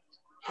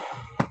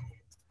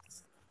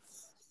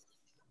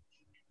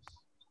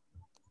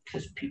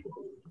 Because people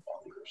who live in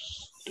Bellevue are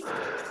stupid.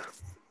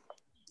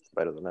 It's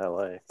better than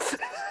LA.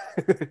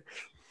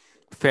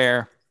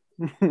 Fair.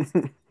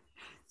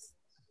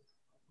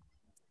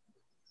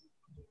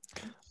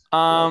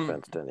 No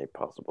offense to any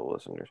possible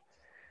listeners.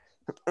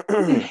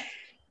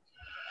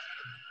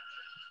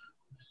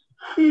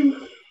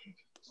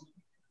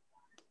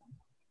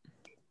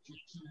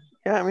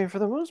 Yeah, I mean, for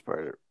the most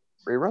part,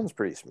 it runs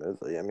pretty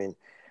smoothly. I mean,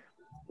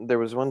 there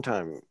was one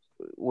time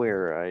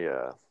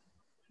where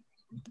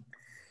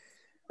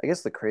I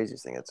guess the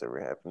craziest thing that's ever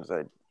happened is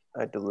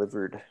I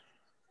delivered,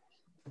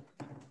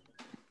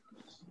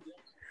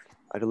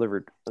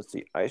 let's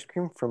see, ice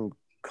cream from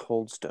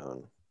Cold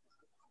Stone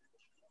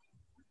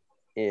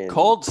in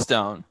Cold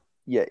Stone.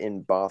 Yeah,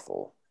 in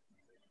Bothell.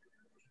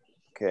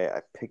 Okay,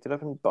 I picked it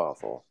up in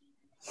Bothell,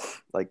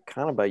 like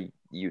kind of by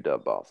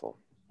UW Bothell.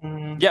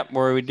 Yep,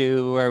 where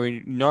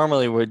we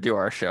normally would do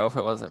our show if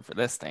it wasn't for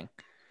this thing.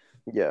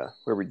 Yeah,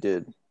 where we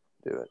did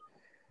do it.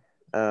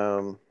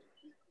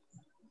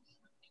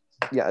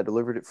 Yeah, I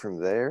delivered it from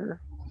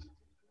there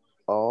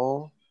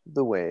all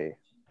the way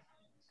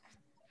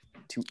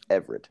to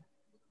Everett.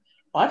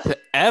 What? To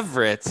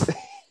Everett.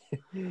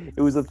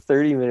 It was a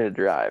 30-minute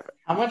drive.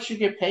 How much you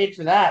get paid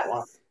for that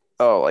one?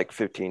 Oh, like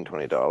 $15,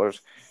 $20.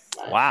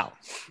 Wow.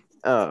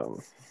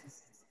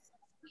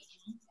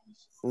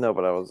 No,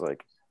 but I was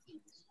like,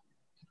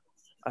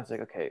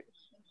 okay,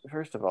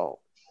 first of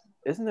all,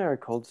 isn't there a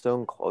Cold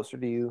Stone closer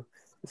to you?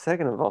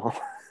 Second of all,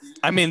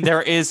 I mean,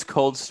 there is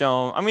Cold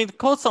Stone. I mean,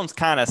 Cold Stone's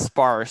kind of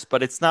sparse,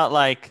 but it's not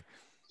like.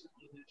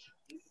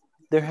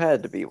 there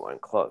had to be one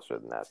closer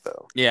than that,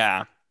 though.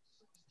 Yeah.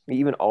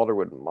 Even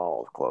Alderwood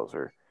Mall is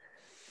closer.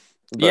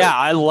 But, yeah,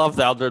 I love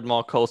the Aldred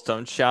Mall Cold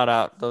Stone. Shout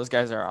out. Those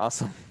guys are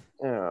awesome.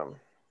 Brandon,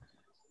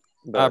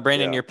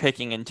 yeah. you're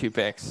picking in 2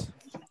 picks.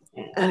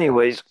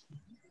 Anyways,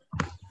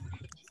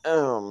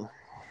 yeah,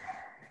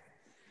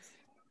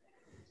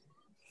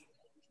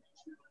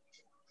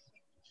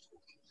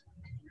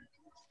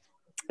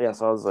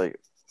 so I was like,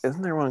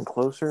 isn't there one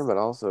closer? But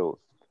also,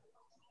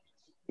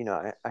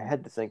 I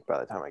had to think by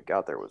the time I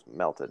got there it was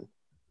melted.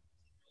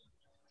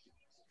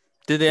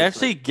 Did they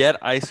actually get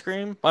ice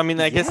cream? I mean,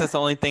 I guess that's the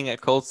only thing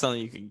at Cold Stone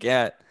you can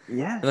get.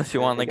 Yeah. Unless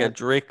you want like a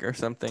drink or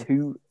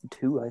something.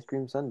 Two ice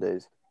cream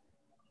sundaes.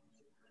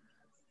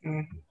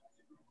 I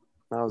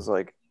was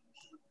like,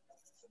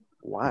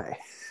 why?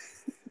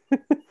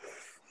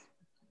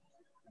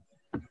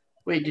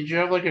 Wait, did you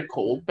have like a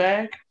cold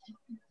bag?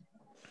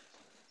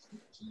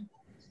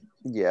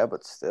 Yeah,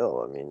 but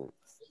still, I mean,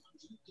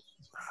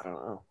 I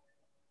don't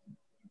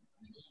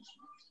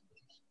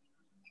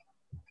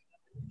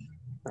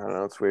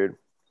know. It's weird.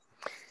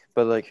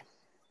 But like,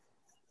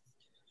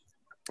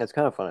 it's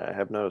kind of funny. I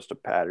have noticed a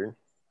pattern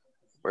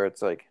where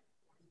it's like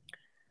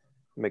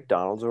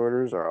McDonald's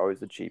orders are always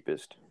the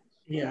cheapest.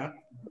 Yeah.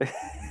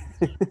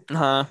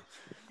 Huh?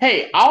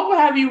 Hey, I'll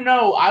have you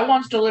know, I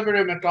once delivered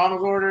a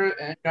McDonald's order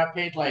and got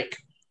paid like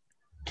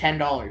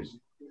 $10.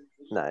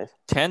 Nice.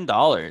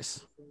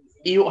 $10.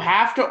 You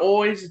have to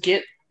always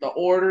get the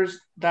orders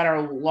that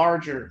are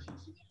larger.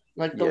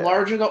 Like the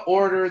larger the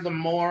order, the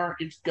more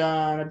it's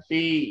gonna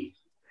be.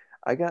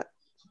 I got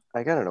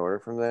an order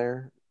from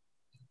there.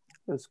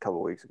 It was a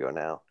couple weeks ago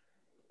now.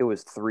 It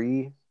was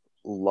 3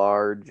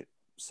 large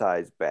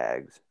size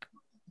bags.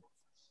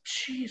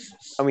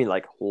 Jesus. I mean,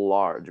 like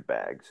large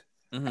bags.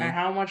 Mm-hmm. And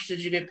how much did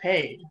you get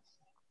paid?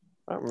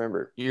 I don't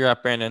remember. You're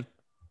up, Brandon.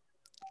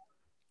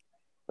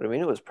 But I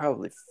mean, it was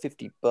probably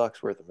 $50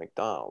 worth of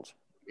McDonald's.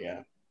 Yeah.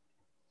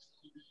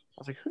 I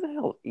was like, who the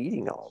hell is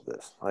eating all of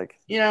this? Like,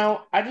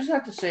 I just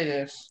have to say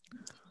this.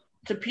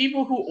 To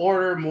people who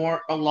order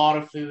a lot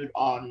of food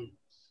on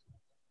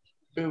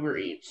Uber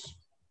Eats,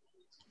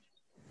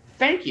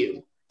 thank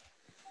you.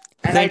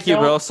 And thank you,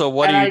 bro. So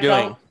what are you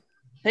doing?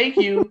 Thank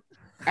you.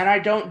 And I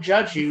don't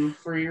judge you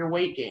for your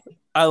weight gain.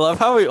 I love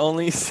how we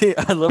only see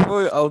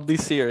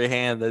your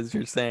hand as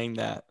you're saying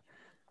that.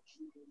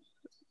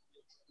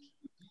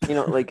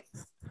 Like,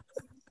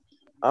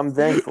 I'm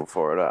thankful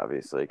for it,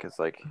 obviously, because,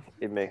 like,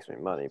 it makes me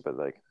money, but,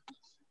 like...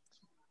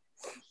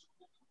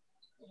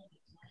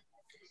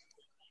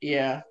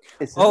 Yeah.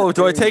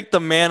 Do I take the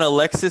man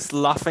Alexis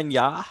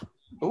Lafreniere?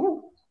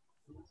 Ooh.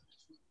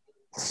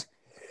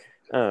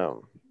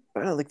 But,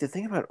 like, the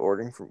thing about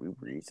ordering from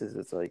Uber Eats is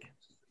it's, like,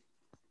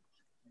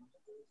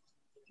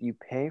 you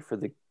pay for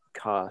the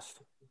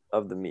cost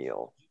of the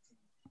meal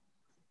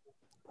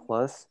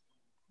plus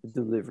the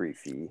delivery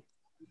fee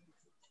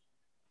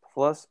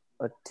plus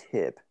a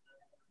tip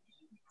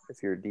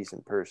if you're a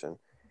decent person.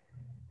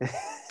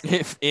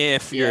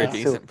 if you're a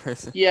decent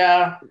person.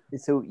 Yeah.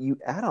 So you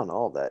add on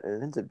all that and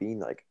it ends up being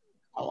like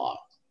a lot.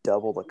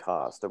 Double the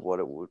cost of what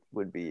it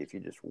would be if you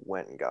just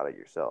went and got it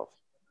yourself.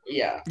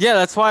 Yeah. Yeah,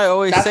 that's why I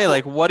always say,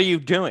 like, what are you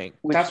doing?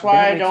 That's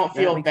why I don't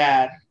feel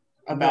bad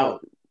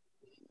about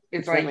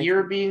it's like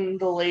you're being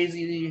the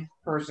lazy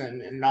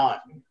person and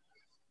not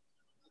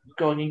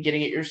going and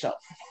getting it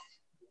yourself.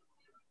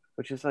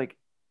 Which is like,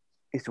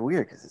 it's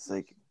weird because it's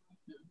like,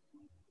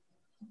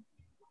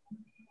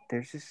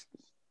 there's just,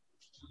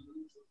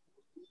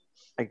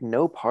 like,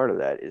 no part of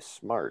that is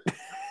smart.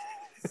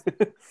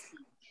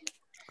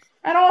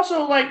 And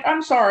also, like,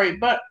 I'm sorry,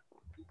 but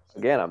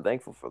again, I'm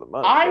thankful for the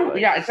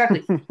money. Yeah,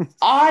 exactly.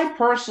 I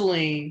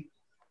personally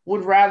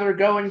would rather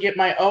go and get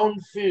my own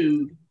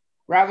food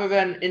rather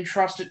than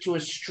entrust it to a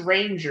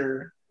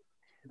stranger.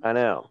 I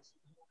know.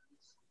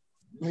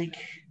 Like,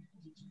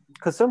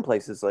 because some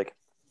places, like,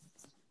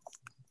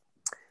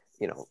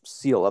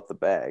 seal up the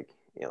bag,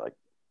 like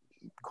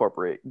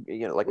corporate,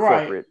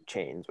 corporate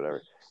chains,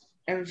 whatever.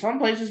 And some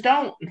places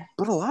don't.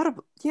 But a lot of,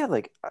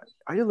 like,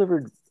 I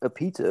delivered a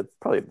pizza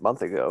probably a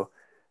month ago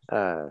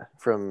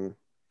from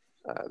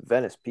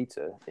Venice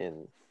Pizza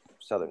in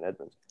Southern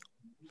Edmonds.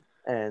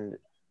 And,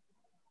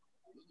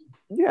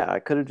 I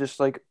could have just,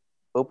 like,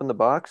 opened the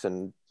box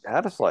and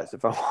had a slice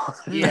if I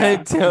wanted. Me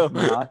too.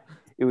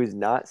 It was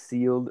not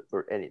sealed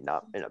or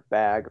not in a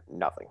bag,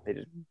 nothing. They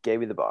just gave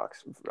me the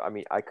box. I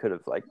mean, I could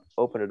have like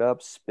opened it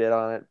up, spit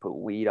on it, put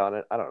weed on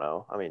it. I don't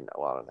know. I mean,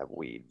 well, I don't have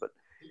weed, but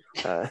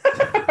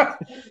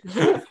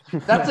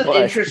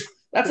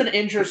That's an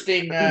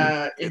interesting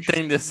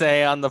thing to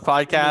say on the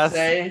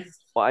podcast.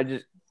 Well, I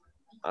don't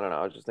know.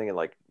 I was just thinking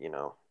like, you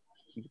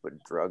could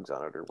put drugs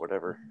on it or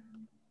whatever.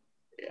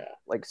 Yeah.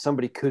 Like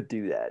somebody could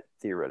do that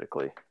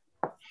theoretically.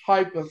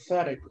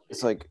 Hypothetically.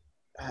 It's like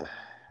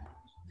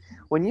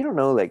when you don't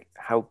know like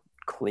how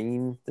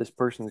clean this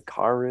person's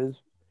car is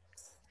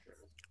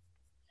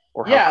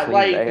or how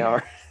clean they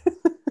are.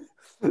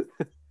 I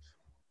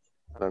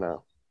don't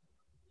know.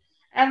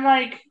 And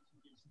like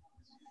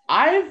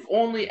I've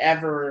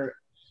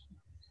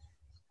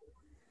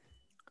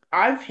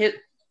hit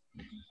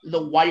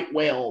the white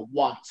whale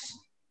once.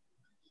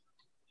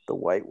 The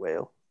white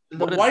whale.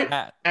 What is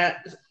that?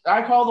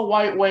 I call the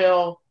white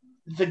whale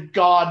the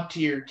god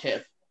tier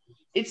tip.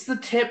 It's the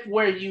tip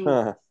where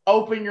you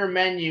open your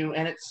menu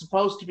and it's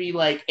supposed to be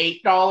like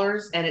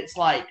 $8 and it's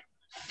like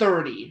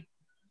 $30.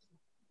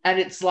 And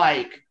it's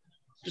like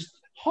just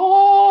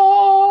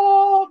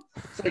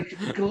it's like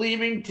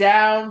gleaming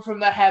down from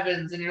the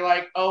heavens and you're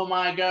like, oh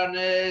my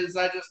goodness,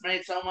 I just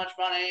made so much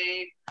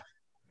money.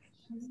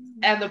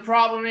 And the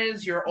problem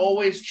is you're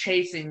always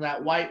chasing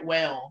that white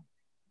whale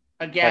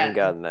again. I haven't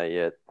gotten that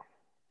yet.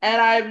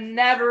 And I've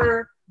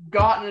never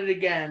gotten it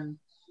again.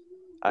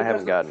 I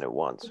haven't gotten it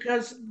once.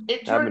 Because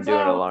it turns I've been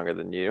doing it longer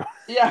than you.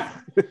 Yeah.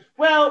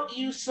 Well,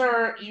 you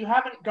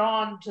haven't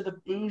gone to the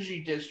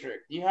bougie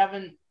district. You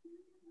haven't.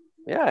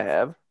 Yeah, I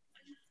have.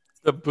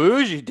 The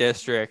bougie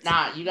district?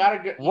 Nah, you gotta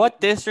go. What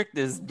district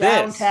is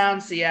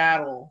downtown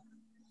Seattle.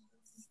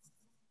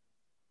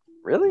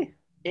 Really?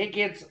 It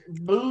gets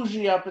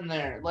bougie up in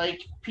there.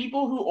 Like,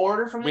 people who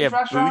order from these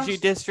restaurants. We have bougie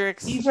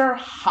districts? These are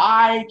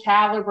high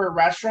caliber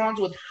restaurants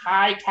with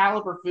high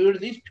caliber food.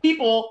 And these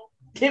people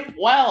tip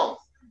well.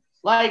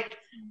 Like,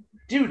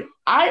 dude,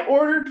 I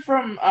ordered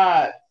from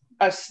I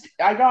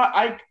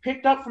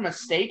picked up from a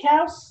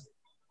steakhouse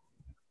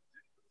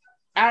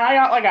and I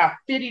got like a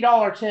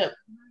 $50 tip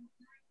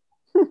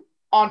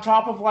on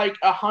top of like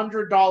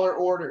 $100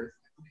 order.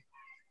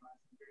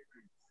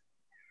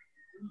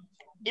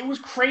 It was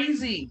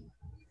crazy.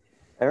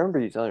 I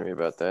remember you telling me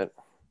about that.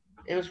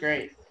 It was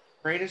great.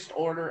 Greatest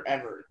order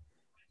ever.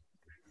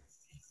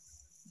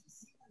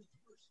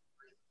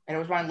 And it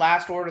was my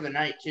last order of the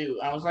night too.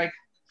 I was like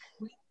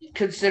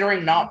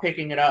considering not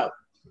picking it up.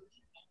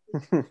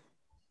 And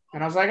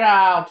I was like,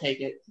 I'll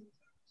take it.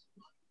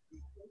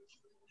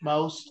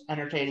 Most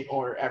entertaining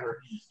order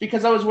ever.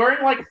 Because I was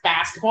wearing like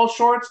basketball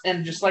shorts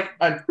and just like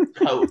a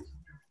coat.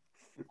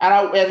 And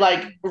I had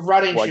like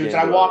running shoes.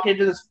 And I walk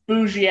into this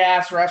bougie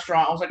ass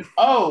restaurant. I was like,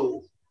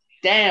 oh,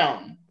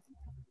 damn.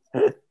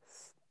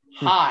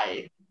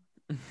 Hi.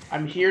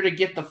 I'm here to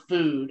get the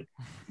food.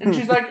 And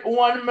she's like,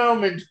 1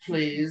 moment,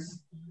 please.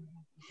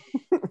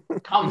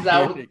 Comes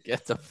out with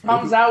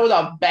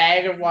a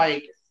bag of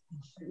like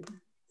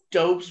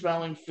dope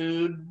smelling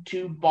food,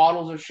 2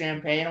 bottles of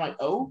champagne. I'm like,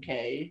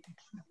 okay.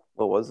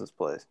 What was this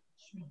place?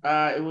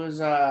 It was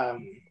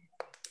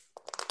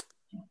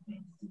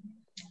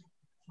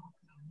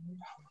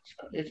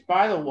it's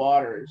by the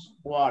water.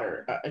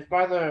 It's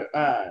by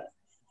the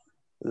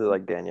Is it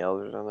like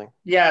Danielle's or something?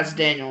 Yeah, it's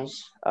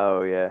Daniel's.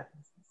 Oh yeah.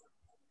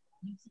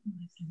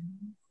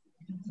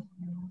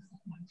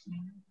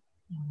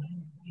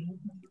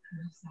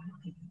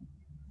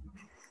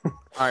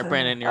 All right,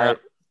 Brandon, you're up.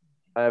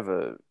 I have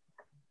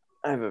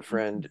a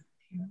friend.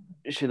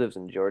 She lives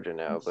in Georgia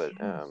now, but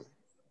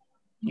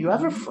You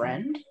have a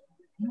friend?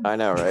 I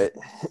know, right?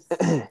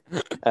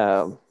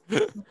 And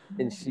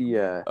she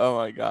oh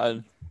my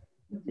god.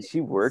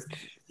 She worked,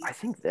 I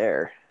think,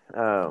 there.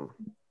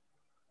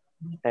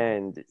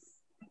 And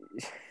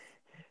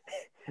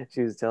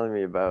she was telling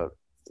me about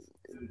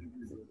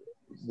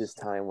this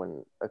time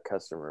when a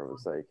customer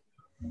was like,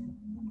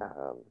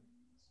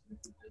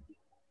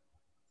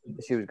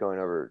 she was going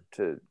over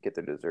to get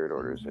the dessert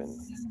orders,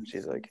 and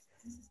she's like,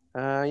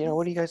 what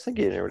are you guys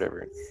thinking or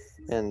whatever?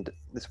 And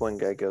this one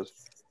guy goes,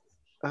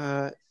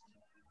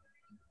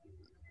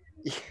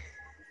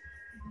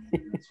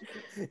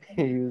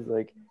 he was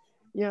like,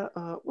 yeah,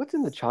 what's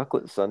in the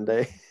chocolate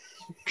sundae?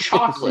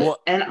 Chocolate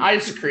and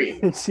ice cream.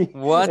 And she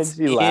laughed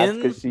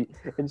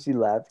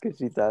because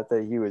she thought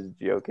that he was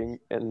joking,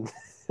 and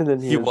then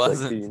he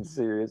was like being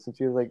serious, and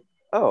she was like,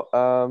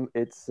 "Oh,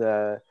 it's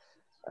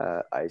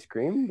ice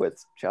cream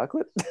with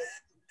chocolate."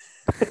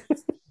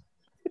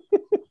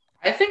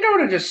 I think I would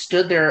have just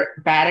stood there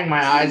batting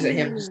my eyes at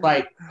him, just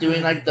like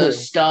doing like the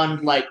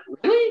stunned, like,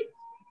 really?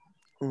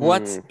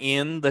 What's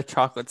in the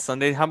chocolate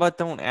sundae? How about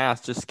don't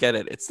ask, just get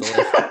it. It's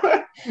delicious.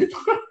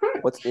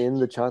 What's in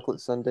the chocolate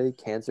sundae?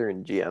 Cancer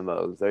and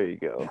GMOs. There you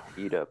go.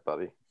 Eat up,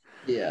 buddy.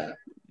 Yeah.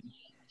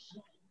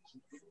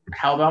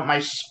 How about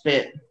my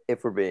spit?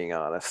 If we're being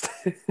honest.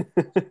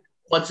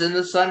 What's in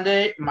the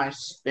sundae? My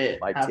spit.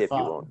 My Have tip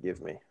fun. you won't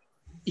give me.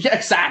 Yeah,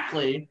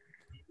 exactly.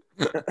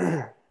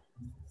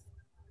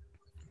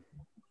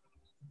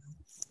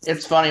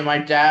 It's funny. My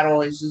dad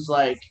always is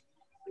like,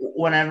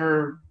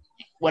 whenever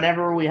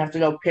we have to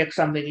go pick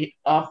something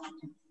up,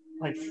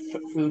 like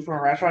food from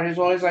a restaurant, he's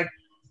always like,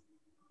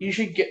 you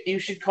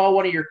should call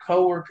one of your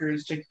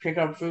coworkers to pick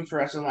up food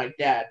for us. I'm like,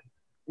 Dad,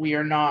 we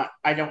are not.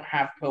 I don't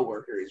have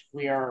coworkers.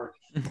 We are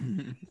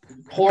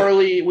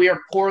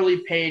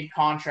poorly paid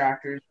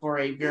contractors for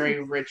a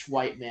very rich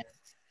white man.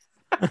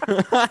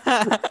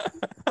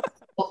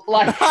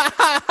 Like,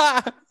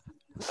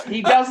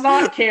 he does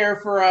not care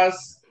for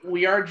us.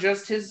 We are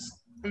just his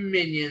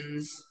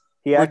minions.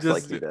 He acts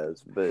like he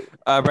does, but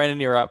Brandon,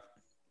 you're up.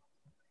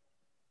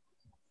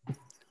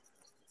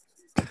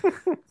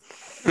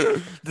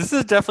 This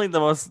is definitely the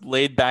most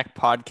laid back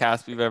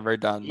podcast we've ever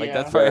done. Like,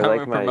 that's probably how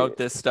we promote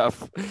this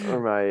stuff. Or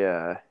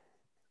my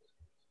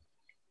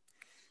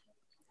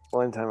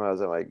one time I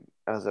was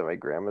at my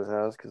grandma's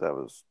house because I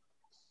was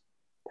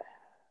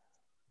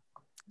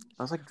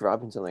like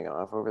dropping something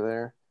off over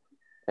there,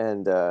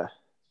 and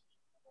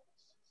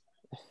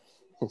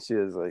she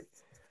was like,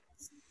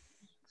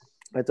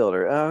 I told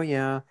her, oh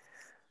yeah,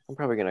 I'm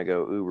probably gonna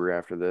go Uber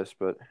after this,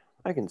 but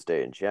I can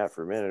stay and chat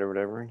for a minute or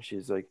whatever. And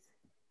she's like,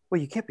 well,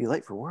 you can't be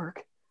late for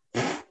work.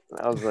 I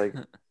was like,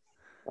 no.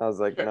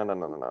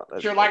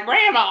 You're like,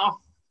 Grandma,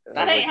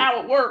 that ain't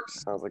how it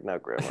works. I was like, no,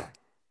 Grandma.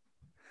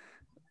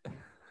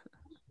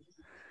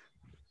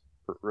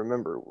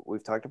 Remember,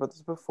 we've talked about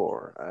this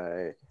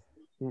before.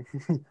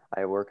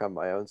 I work on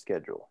my own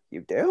schedule.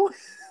 You do?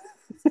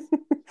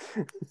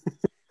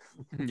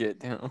 You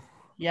do.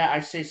 Yeah, I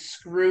say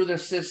screw the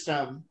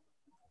system.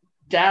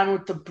 Down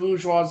with the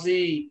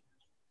bourgeoisie.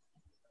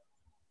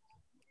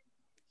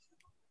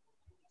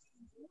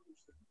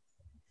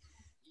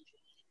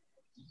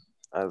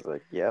 I was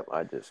like, yep,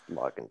 I just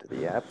log into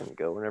the app and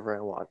go whenever I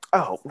want.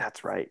 Oh,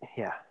 that's right.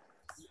 Yeah.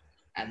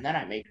 And then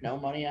I make no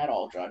money at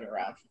all driving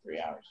around for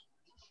 3 hours.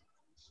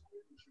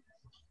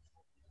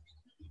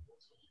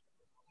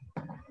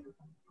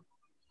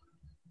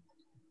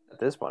 At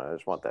this point, I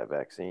just want that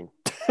vaccine.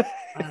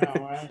 I know,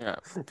 right? Yeah,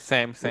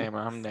 same.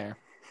 I'm there.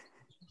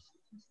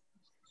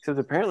 Except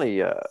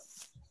apparently,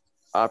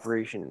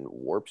 Operation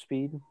Warp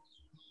Speed.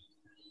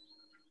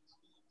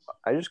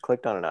 I just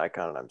clicked on an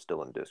icon and I'm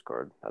still in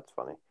Discord. That's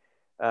funny.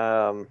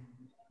 I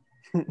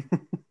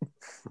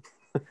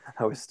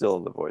was still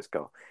in the voice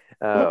call.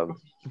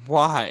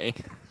 Why?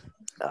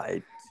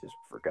 I just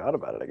forgot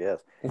about it, I guess.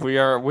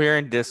 We're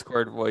in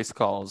Discord voice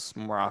calls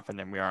more often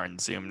than we are in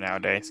Zoom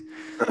nowadays.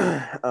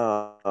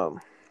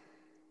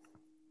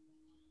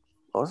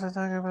 What was I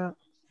talking about?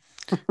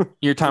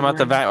 You're talking about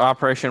the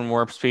Operation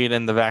Warp Speed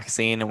and the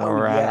vaccine and where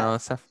we're at and all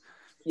that stuff?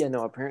 Yeah,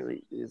 no,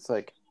 apparently it's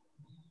like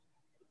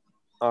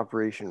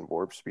Operation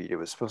Warp Speed. It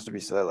was supposed to be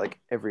so that like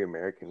every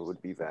American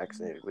would be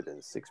vaccinated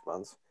within 6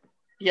 months.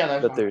 Yeah,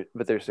 that's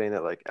but they're saying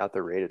that like at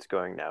the rate it's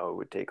going now, it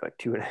would take like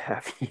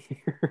 2.5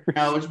 years.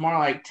 No, it's more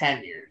like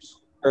 10 years.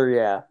 Or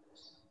yeah.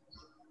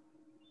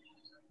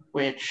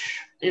 Which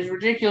is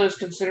ridiculous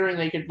considering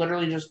they could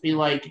literally just be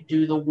like,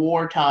 do the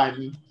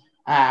wartime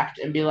act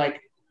and be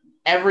like,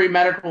 every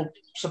medical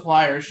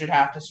supplier should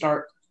have to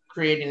start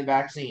creating the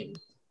vaccine.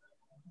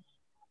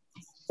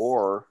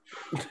 Or,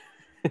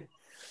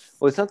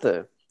 well, it's not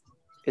the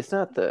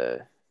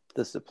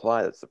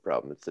supply that's the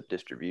problem. It's the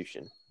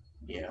distribution.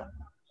 Yeah.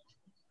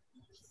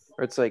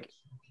 Or it's like,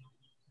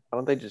 why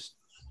don't they just,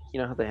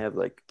 how they have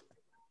like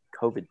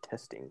COVID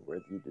testing where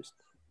you just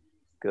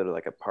go to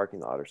like a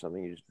parking lot or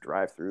something, you just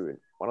drive through it.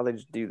 Why don't they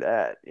just do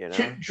that?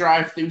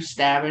 Drive through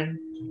stabbing.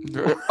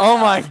 Oh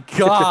my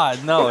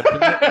God, no!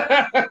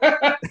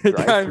 Drive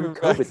through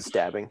COVID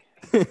stabbing.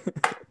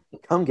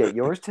 Come get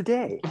yours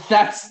today.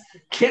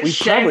 We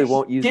probably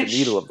won't use the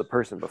needle of the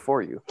person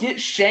before you.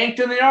 Get shanked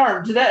in the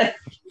arm today.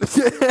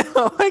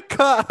 Oh my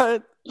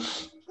God.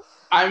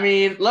 I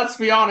mean, let's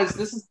be honest.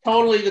 This is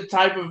totally the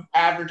type of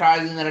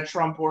advertising that a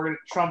Trump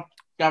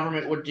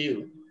government would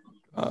do.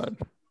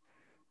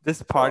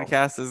 This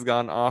podcast has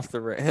gone off the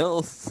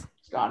rails.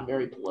 It's gone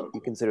very political. You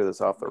consider this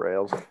off the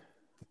rails?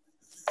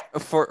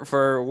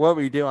 For what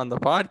we do on the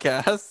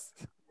podcast.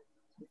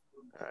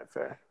 All right,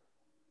 fair.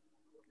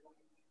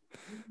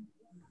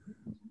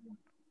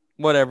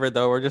 Whatever,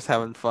 though. We're just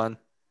having fun.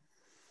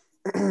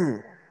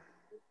 We've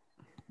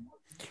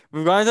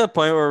gotten to the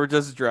point where we're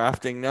just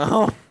drafting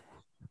now.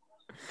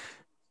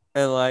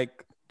 And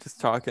like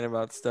just talking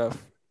about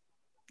stuff.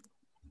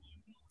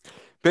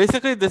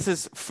 Basically, this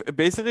is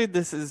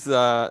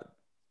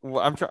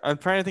I'm trying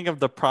to think of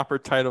the proper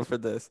title for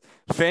this.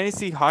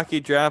 Fantasy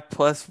hockey draft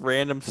plus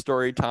random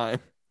story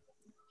time.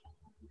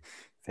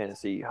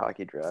 Fantasy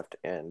hockey draft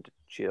and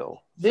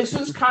chill. This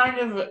is kind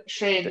of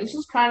Shane. This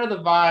is kind of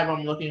the vibe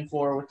I'm looking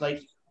for with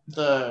like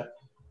the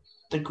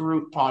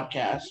group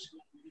podcast.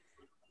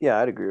 Yeah,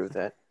 I'd agree with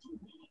that.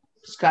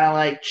 It's kind of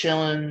like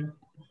chilling.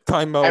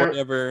 Talking about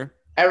whatever.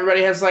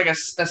 Everybody has like a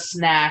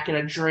snack and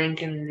a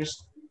drink and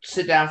just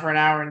sit down for an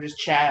hour and just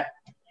chat.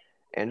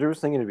 Andrew was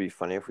thinking it'd be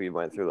funny if we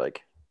went through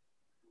like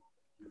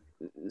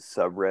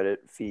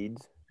subreddit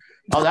feeds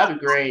Oh, that'd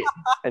be great.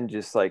 and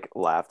just like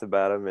laughed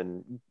about him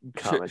and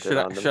commented Should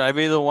on I, them. should I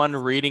be the one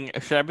reading?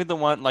 Should I be the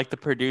one like the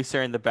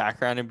producer in the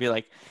background and be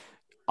like,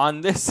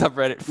 on this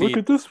subreddit feed? Look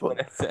at this one.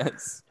 What it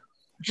says.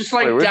 Just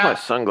like Wait, where's my down,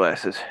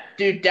 sunglasses?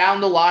 dude,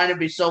 down the line, it'd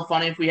be so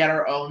funny if we had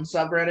our own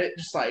subreddit.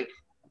 Just like,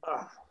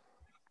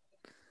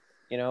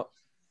 You know,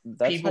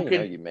 that's People how you know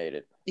could- you made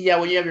it. yeah,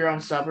 when you have your own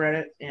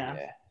subreddit, yeah.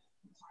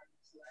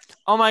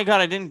 Oh my god,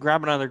 I didn't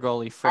grab another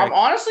goalie. Frick. I'm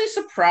honestly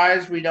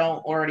surprised we don't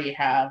already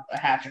have a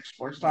Hattrick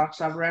Sports Talk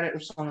subreddit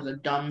with some of the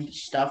dumb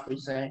stuff we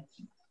say.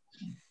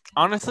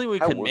 Honestly, we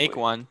How could would make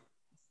we? one.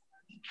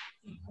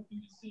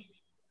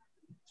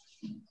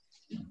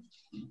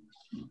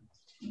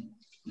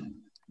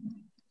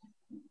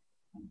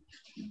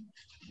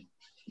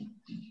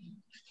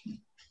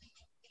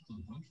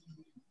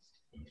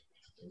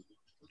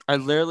 I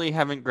literally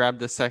haven't grabbed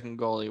the second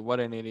goalie. What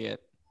an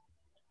idiot.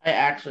 I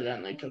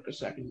accidentally took a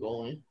second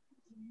goalie.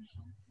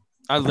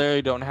 I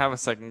literally don't have a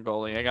second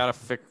goalie. I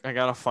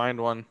gotta find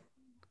one.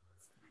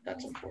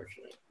 That's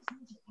unfortunate.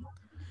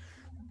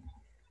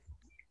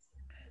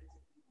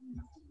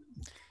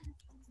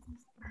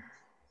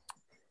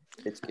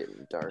 It's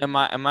getting dark. Am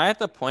I at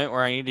the point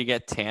where I need to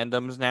get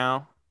tandems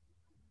now?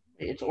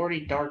 It's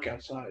already dark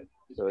outside.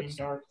 It's So been it's-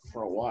 dark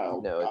for a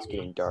while. No, it's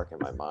getting dark in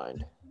my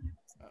mind.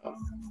 Oh.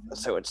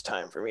 So it's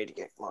time for me to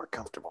get more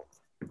comfortable.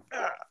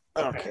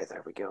 Okay. Okay,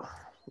 there we go.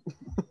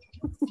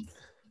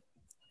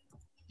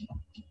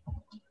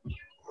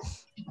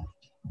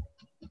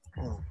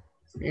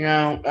 You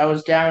know, I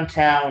was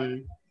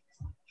downtown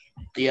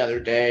the other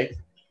day,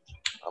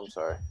 I'm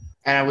sorry.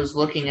 and I was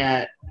looking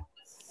at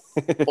all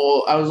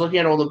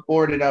the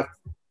boarded up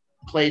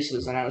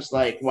places, and I was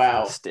like,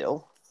 wow.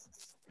 Still?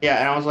 Yeah,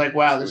 and I was like,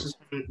 wow, this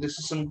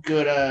is some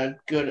good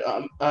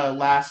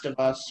Last of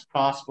Us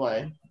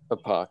cosplay.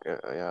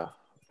 Yeah,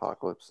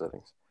 apocalypse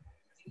settings.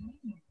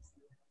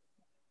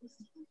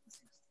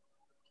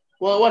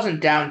 Well, it wasn't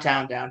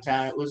downtown.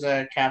 It was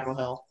Capitol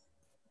Hill.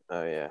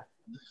 Oh yeah.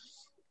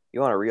 You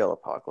want a real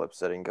apocalypse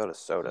setting? Go to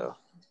Soto.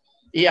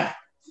 Yeah.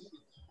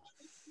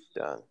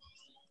 Done.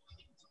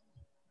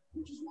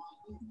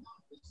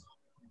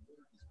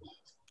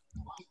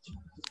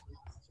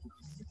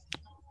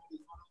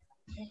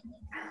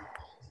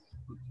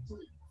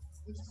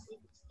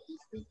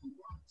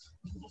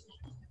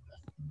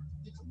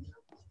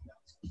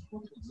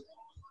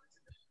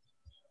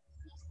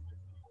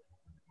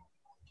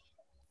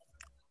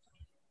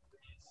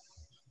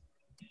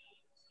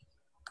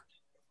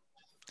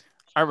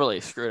 I really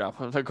screwed up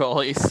with the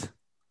goalies.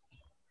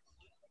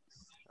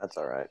 That's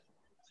all right.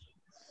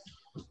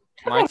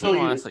 My Capitol team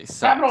Hill honestly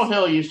Capitol sucks.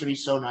 Hill used to be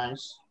so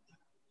nice.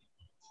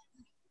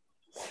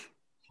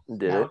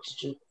 Did Now it? it's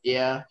just,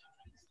 yeah.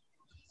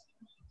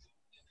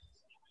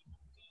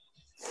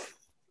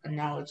 And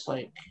now it's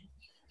like,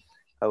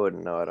 I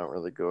wouldn't know. I don't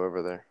really go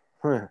over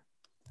there.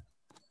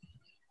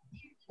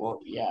 well,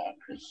 yeah,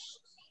 because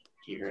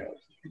you're a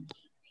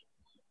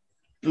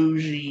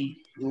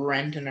bougie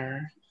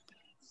rentiner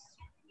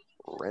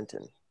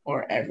Renton.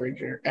 or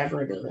Everetter.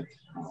 Everidar.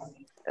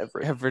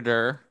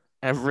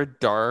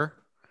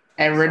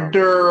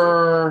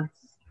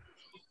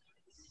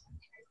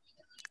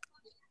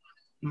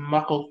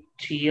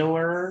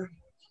 Muckletealer.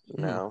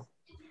 No,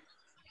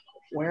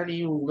 Where do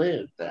you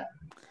live then?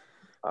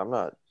 I'm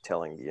not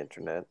telling the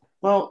internet.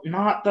 Well,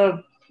 not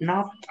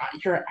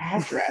your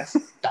address,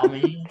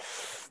 dummy.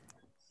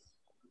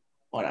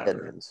 Whatever.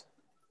 Edmonds.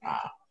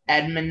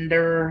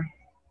 Edmonder.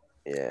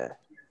 Yeah.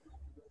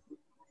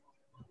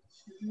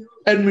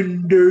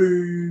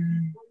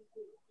 Edmonder.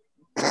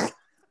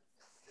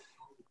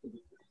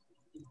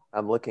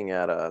 I'm looking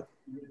at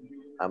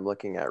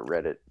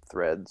Reddit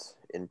threads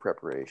in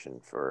preparation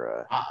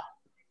for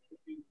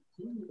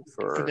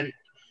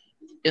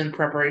In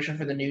preparation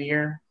for the new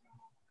year.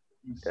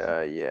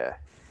 Yeah.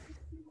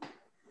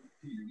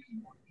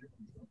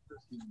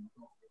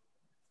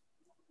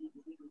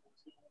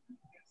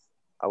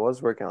 I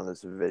was working on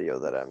this video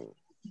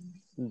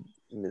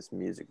this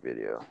music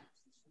video.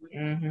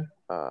 Mm-hmm.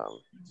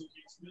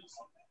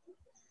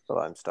 But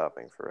I'm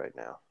stopping for right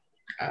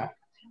now.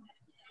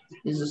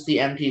 Is this the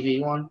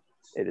MTV one?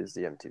 It is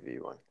the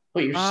MTV one.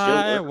 Wait, you're still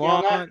I working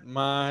on that? want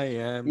my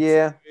MTV.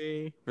 Yeah.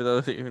 For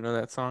those of you who know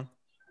that song.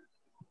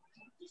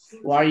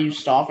 Why are you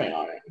stopping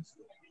on it?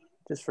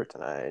 Just for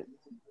tonight.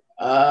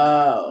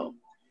 Oh.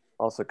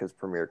 Also because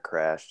Premiere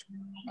crashed,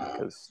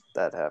 because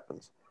that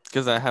happens.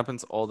 Because that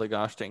happens all the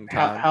gosh dang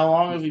time. How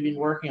long have you been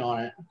working on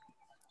it?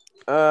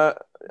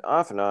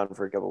 Off and on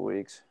for a couple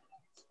weeks.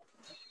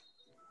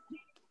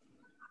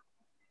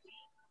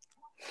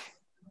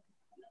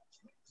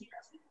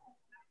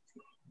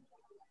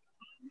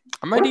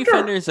 Are my What if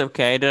defenders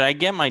okay? Did I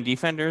get my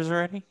defenders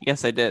already?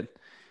 Yes, I did.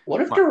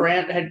 What if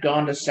Durant had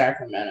gone to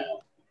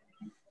Sacramento?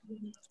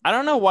 I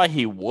don't know why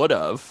he would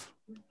have.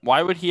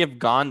 Why would he have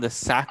gone to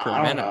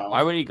Sacramento? know.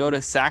 Why would he go to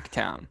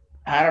Sacktown?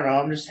 I don't know.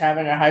 I'm just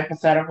having a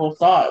hypothetical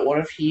thought. What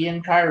if he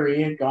and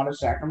Kyrie had gone to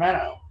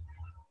Sacramento?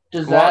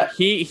 Does Well, that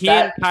he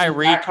that- and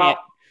Kyrie does that can't.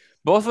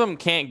 Both of them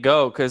can't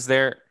go because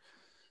they're.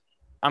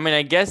 I mean,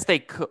 I guess they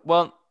could.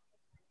 Well,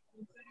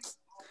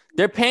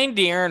 They're paying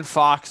De'Aaron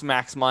Fox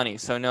max money,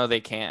 so no, they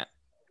can't.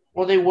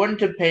 Well, they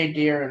wouldn't have paid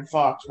De'Aaron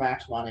Fox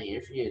max money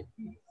if you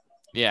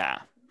Yeah.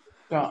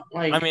 don't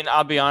like. I mean,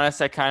 I'll be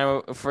honest. I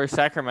kind of for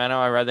Sacramento,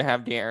 I'd rather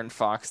have De'Aaron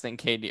Fox than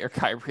KD or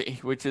Kyrie,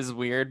 which is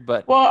weird.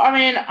 But Well, I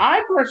mean,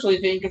 I personally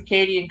think if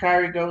Katie and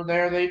Kyrie go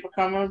there, they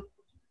become a.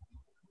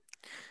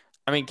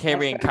 I mean,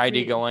 Kyrie and Kyrie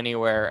Definitely. go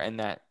anywhere, and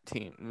that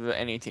team,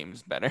 any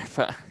team's better.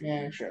 But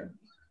Yeah, sure.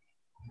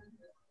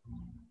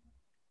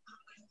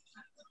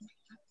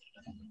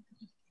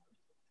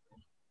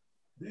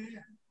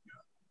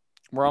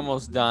 we're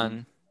almost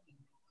done.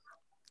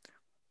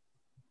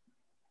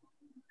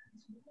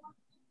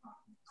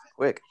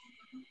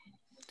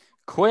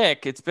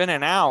 Quick! It's been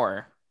an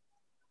hour.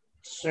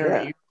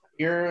 Sir, Yeah.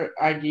 your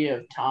idea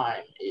of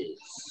time is.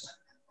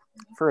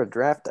 For a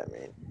draft, I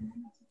mean.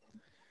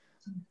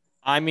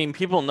 I mean,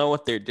 people know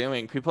what they're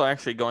doing. People are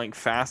actually going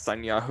fast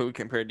on Yahoo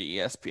compared to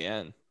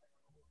ESPN.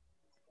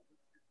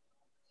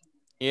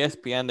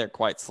 ESPN, they're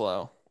quite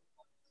slow.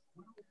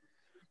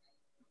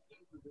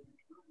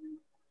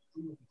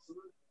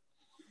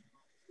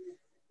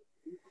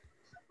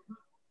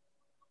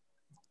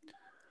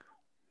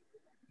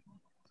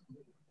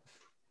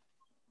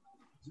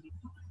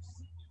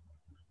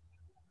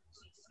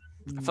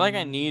 I feel like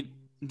I need.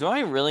 Do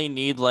I really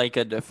need like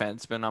a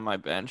defenseman on my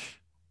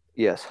bench?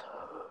 Yes.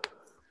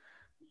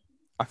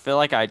 I feel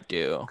like I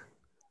do.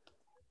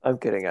 I'm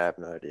kidding. I have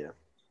no idea.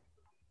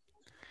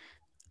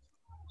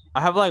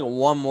 I have like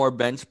one more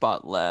bench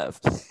spot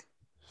left.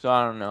 So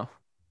I don't know.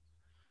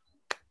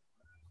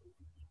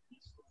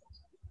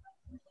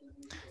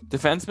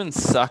 Defensemen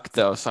suck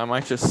though, so I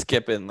might just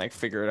skip it and like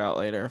figure it out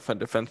later if a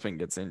defenseman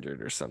gets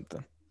injured or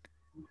something.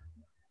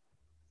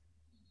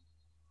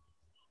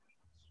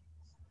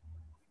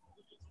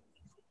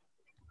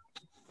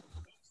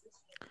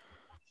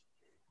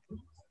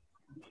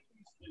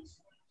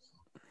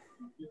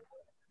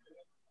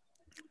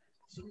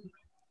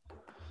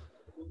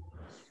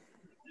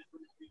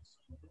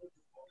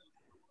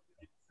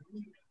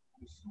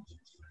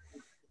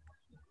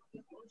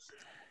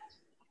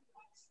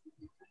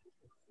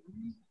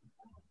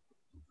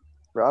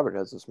 Robert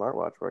has a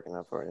smartwatch working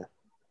out for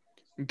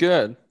you.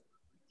 Good.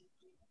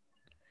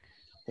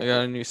 I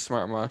got a new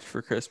smartwatch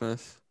for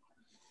Christmas.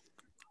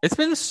 It's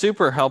been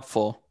super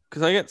helpful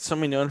because I get so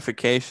many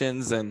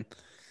notifications and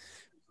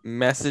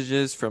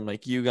messages from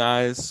like you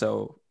guys.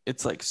 So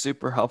it's like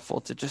super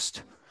helpful to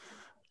just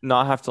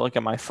not have to look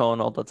at my phone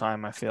all the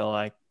time. I feel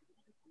like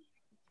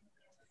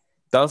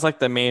that was like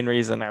the main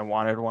reason I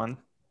wanted one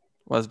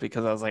was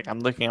because I was like, I'm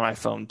looking at my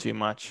phone too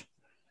much.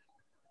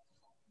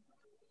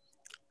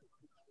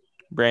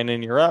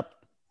 Brandon, you're up.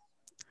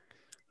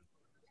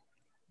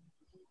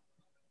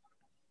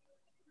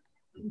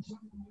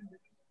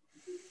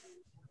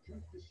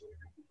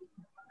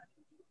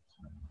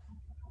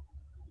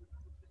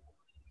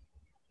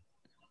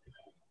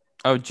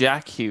 Oh,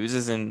 Jack Hughes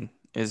is in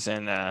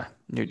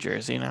New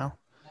Jersey now.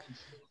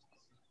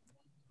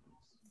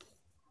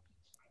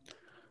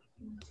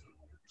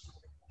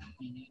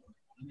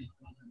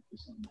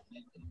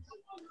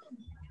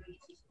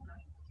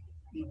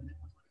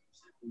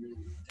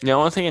 Yeah,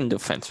 I'm taking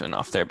defenseman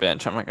off their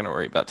bench. I'm not going to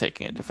worry about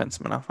taking a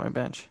defenseman off my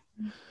bench.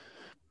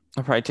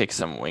 I'll probably take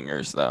some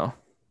wingers though.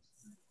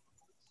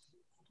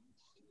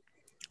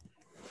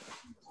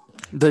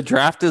 The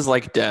draft is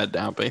like dead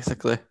now,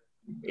 basically.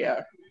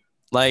 Yeah.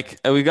 Like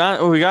we got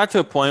to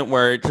a point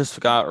where it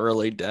just got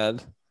really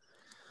dead.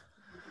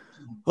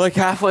 Like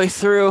halfway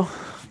through.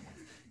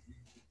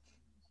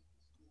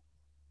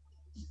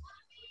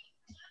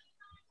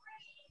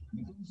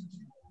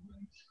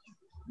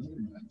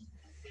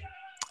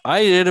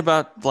 I did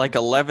about like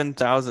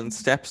 11,000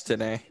 steps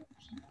today.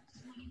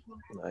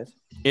 Nice.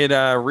 It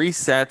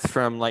resets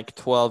from like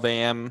 12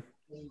 a.m.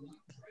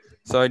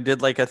 So I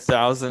did like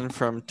 1,000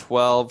 from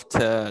 12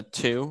 to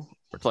 2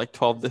 or to like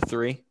 12 to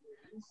 3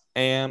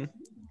 a.m.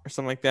 or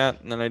something like that.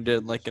 And then I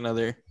did like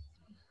another,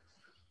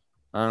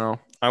 I don't know.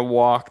 I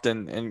walked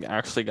and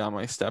actually got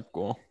my step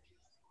goal.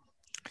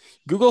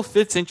 Google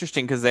Fit's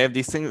interesting because they have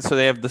these things. So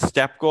they have the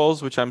step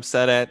goals, which I'm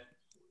set at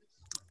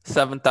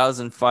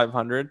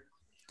 7,500.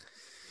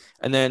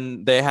 And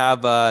then they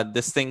have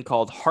this thing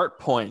called heart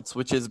points,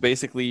 which is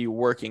basically you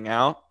working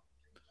out.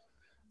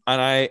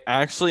 And I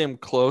actually am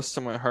close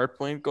to my heart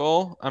point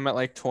goal. I'm at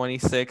like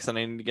 26 and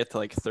I need to get to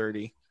like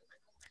 30.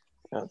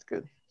 That's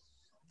good.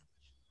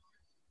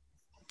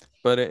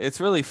 But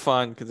it's really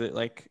fun because it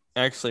like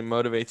actually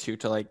motivates you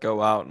to like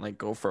go out and like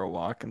go for a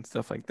walk and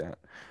stuff like that.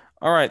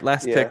 All right,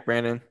 last pick,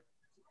 Brandon.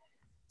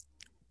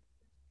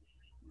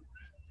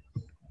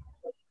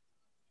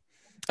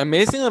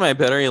 Amazingly, my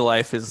battery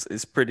life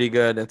is pretty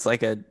good. It's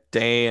like a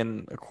day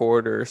and a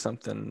quarter or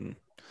something.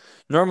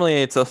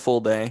 Normally, it's a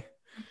full day,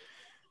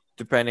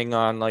 depending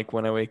on like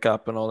when I wake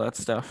up and all that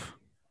stuff.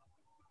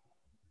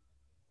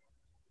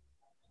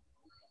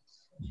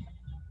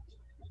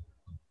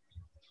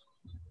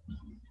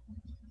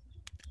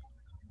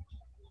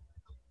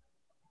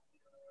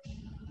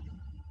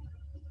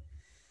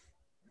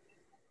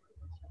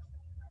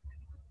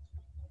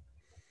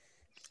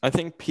 I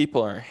think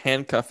people are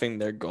handcuffing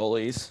their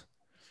goalies.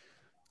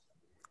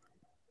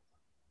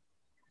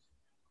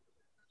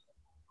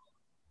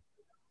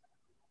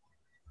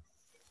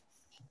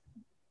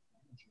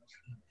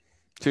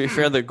 To be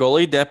fair, the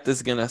goalie depth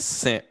is gonna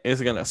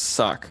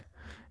suck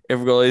if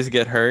goalies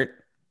get hurt.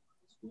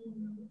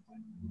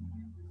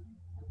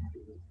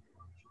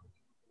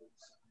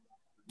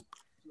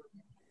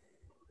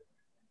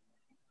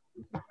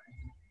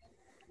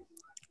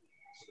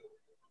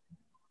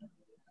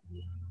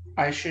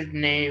 I should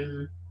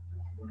name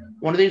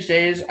one of these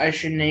days. I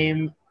should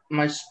name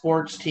my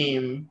sports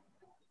team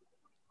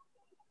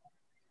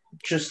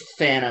just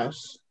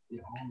Thanos.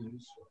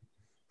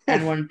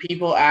 And when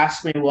people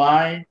ask me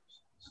why,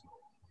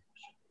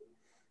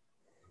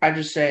 I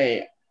just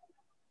say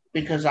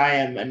because I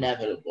am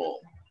inevitable.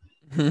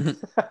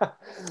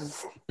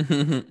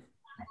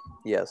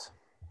 Yes.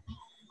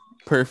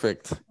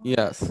 Perfect.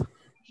 Yes.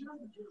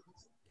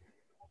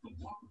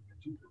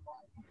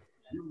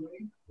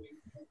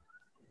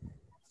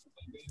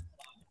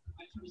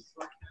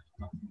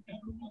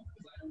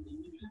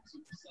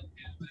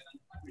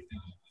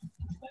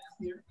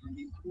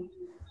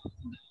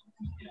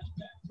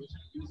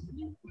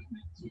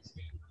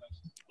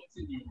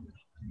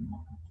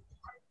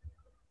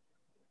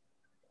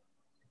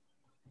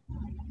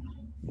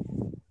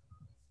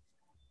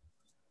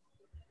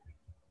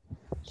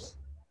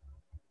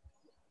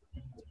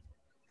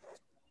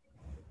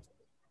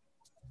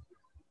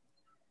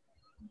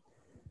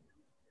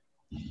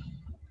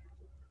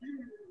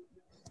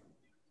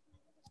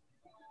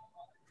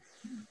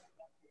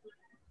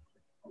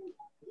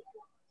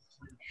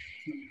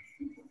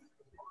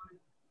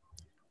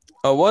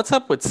 Oh, what's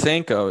up with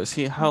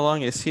Senko? How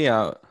long is he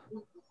out?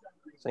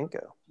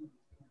 Cinco.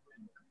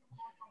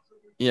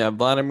 Yeah,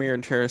 Vladimir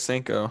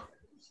Tarasenko.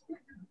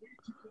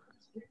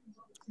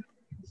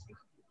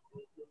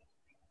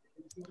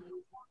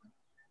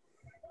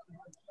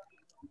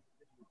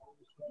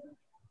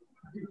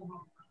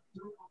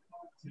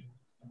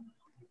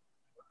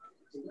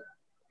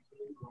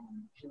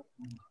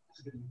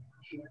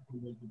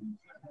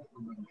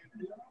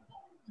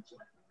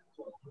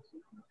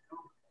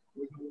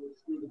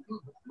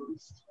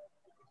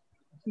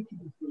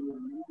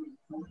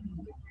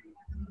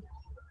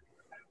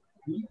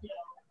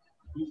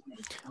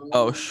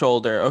 Oh,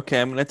 shoulder.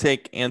 Okay, I'm going to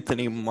take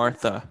Anthony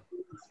Martha.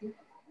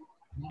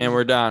 And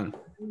we're done.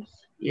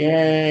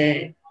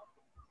 Yay.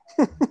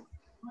 That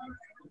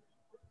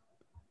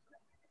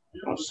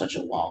was such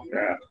a long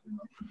draft.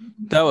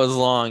 That was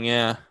long,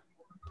 yeah.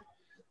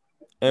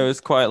 It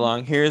was quite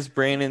long. Here's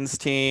Brandon's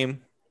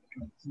team.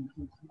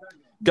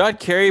 Got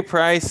Carey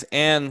Price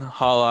and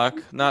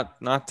Hollock.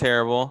 Not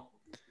terrible.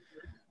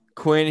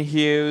 Quinn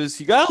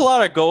Hughes. You got a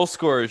lot of goal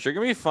scorers. You're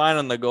going to be fine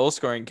on the goal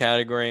scoring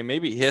category.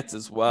 Maybe hits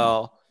as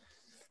well.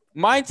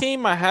 My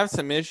team, I have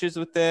some issues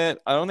with it.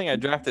 I don't think I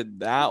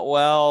drafted that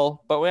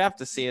well, but we have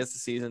to see as the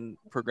season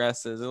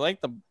progresses. I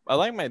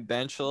like my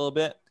bench a little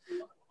bit.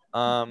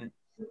 My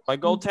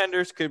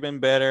goaltenders could have been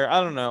better. I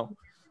don't know.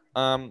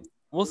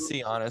 We'll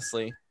see,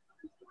 honestly.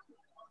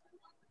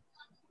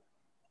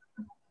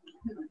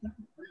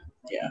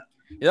 Yeah.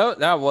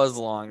 That was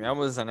long. That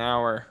was an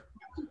hour.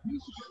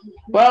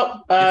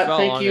 Well, felt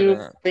thank longer you. than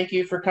that. Thank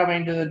you for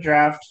coming to the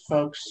draft,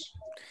 folks.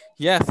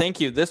 Yeah, thank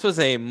you. This was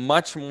a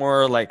much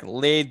more like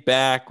laid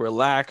back,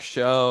 relaxed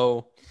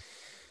show.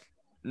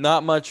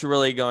 Not much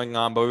really going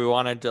on, but we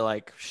wanted to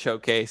like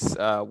showcase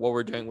what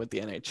we're doing with the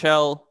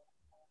NHL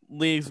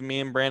leagues, me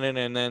and Brandon,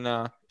 and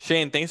then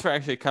Shane. Thanks for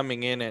actually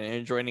coming in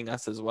and joining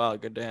us as well.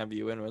 Good to have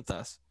you in with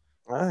us.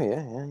 Oh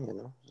yeah,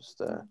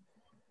 just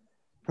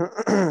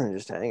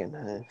just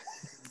hanging.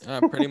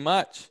 Pretty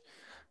much.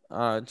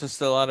 Just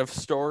a lot of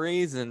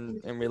stories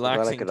and relaxing I'm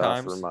glad I could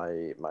times.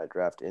 offer my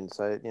draft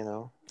insight.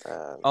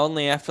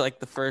 Only after like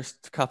the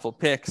first couple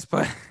picks,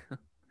 but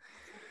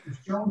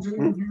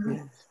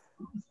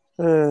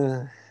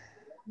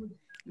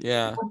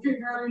yeah.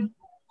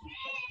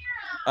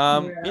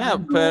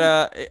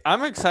 But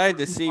I'm excited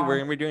to see we're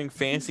gonna be doing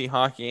fantasy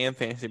hockey and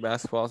fantasy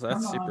basketball, so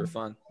that's super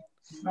fun.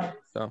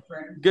 So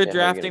good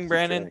drafting,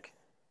 Brandon.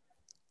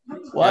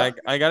 What?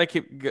 Yeah, I gotta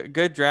keep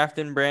good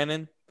drafting,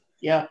 Brandon.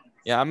 Yeah.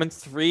 Yeah, I'm in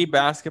 3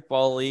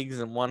 basketball leagues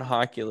and 1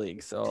 hockey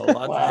league, so a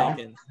lot to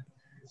take in.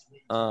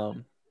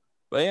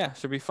 But yeah,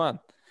 should be fun.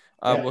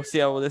 We'll see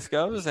how this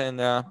goes, and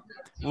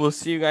we'll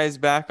see you guys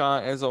back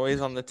on as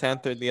always on the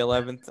 10th or the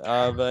 11th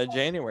of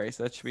January.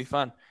 So that should be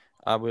fun.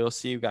 We'll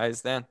see you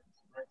guys then.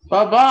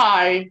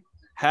 Bye-bye.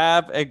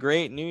 Have a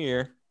great New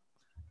Year.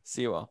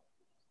 See you all.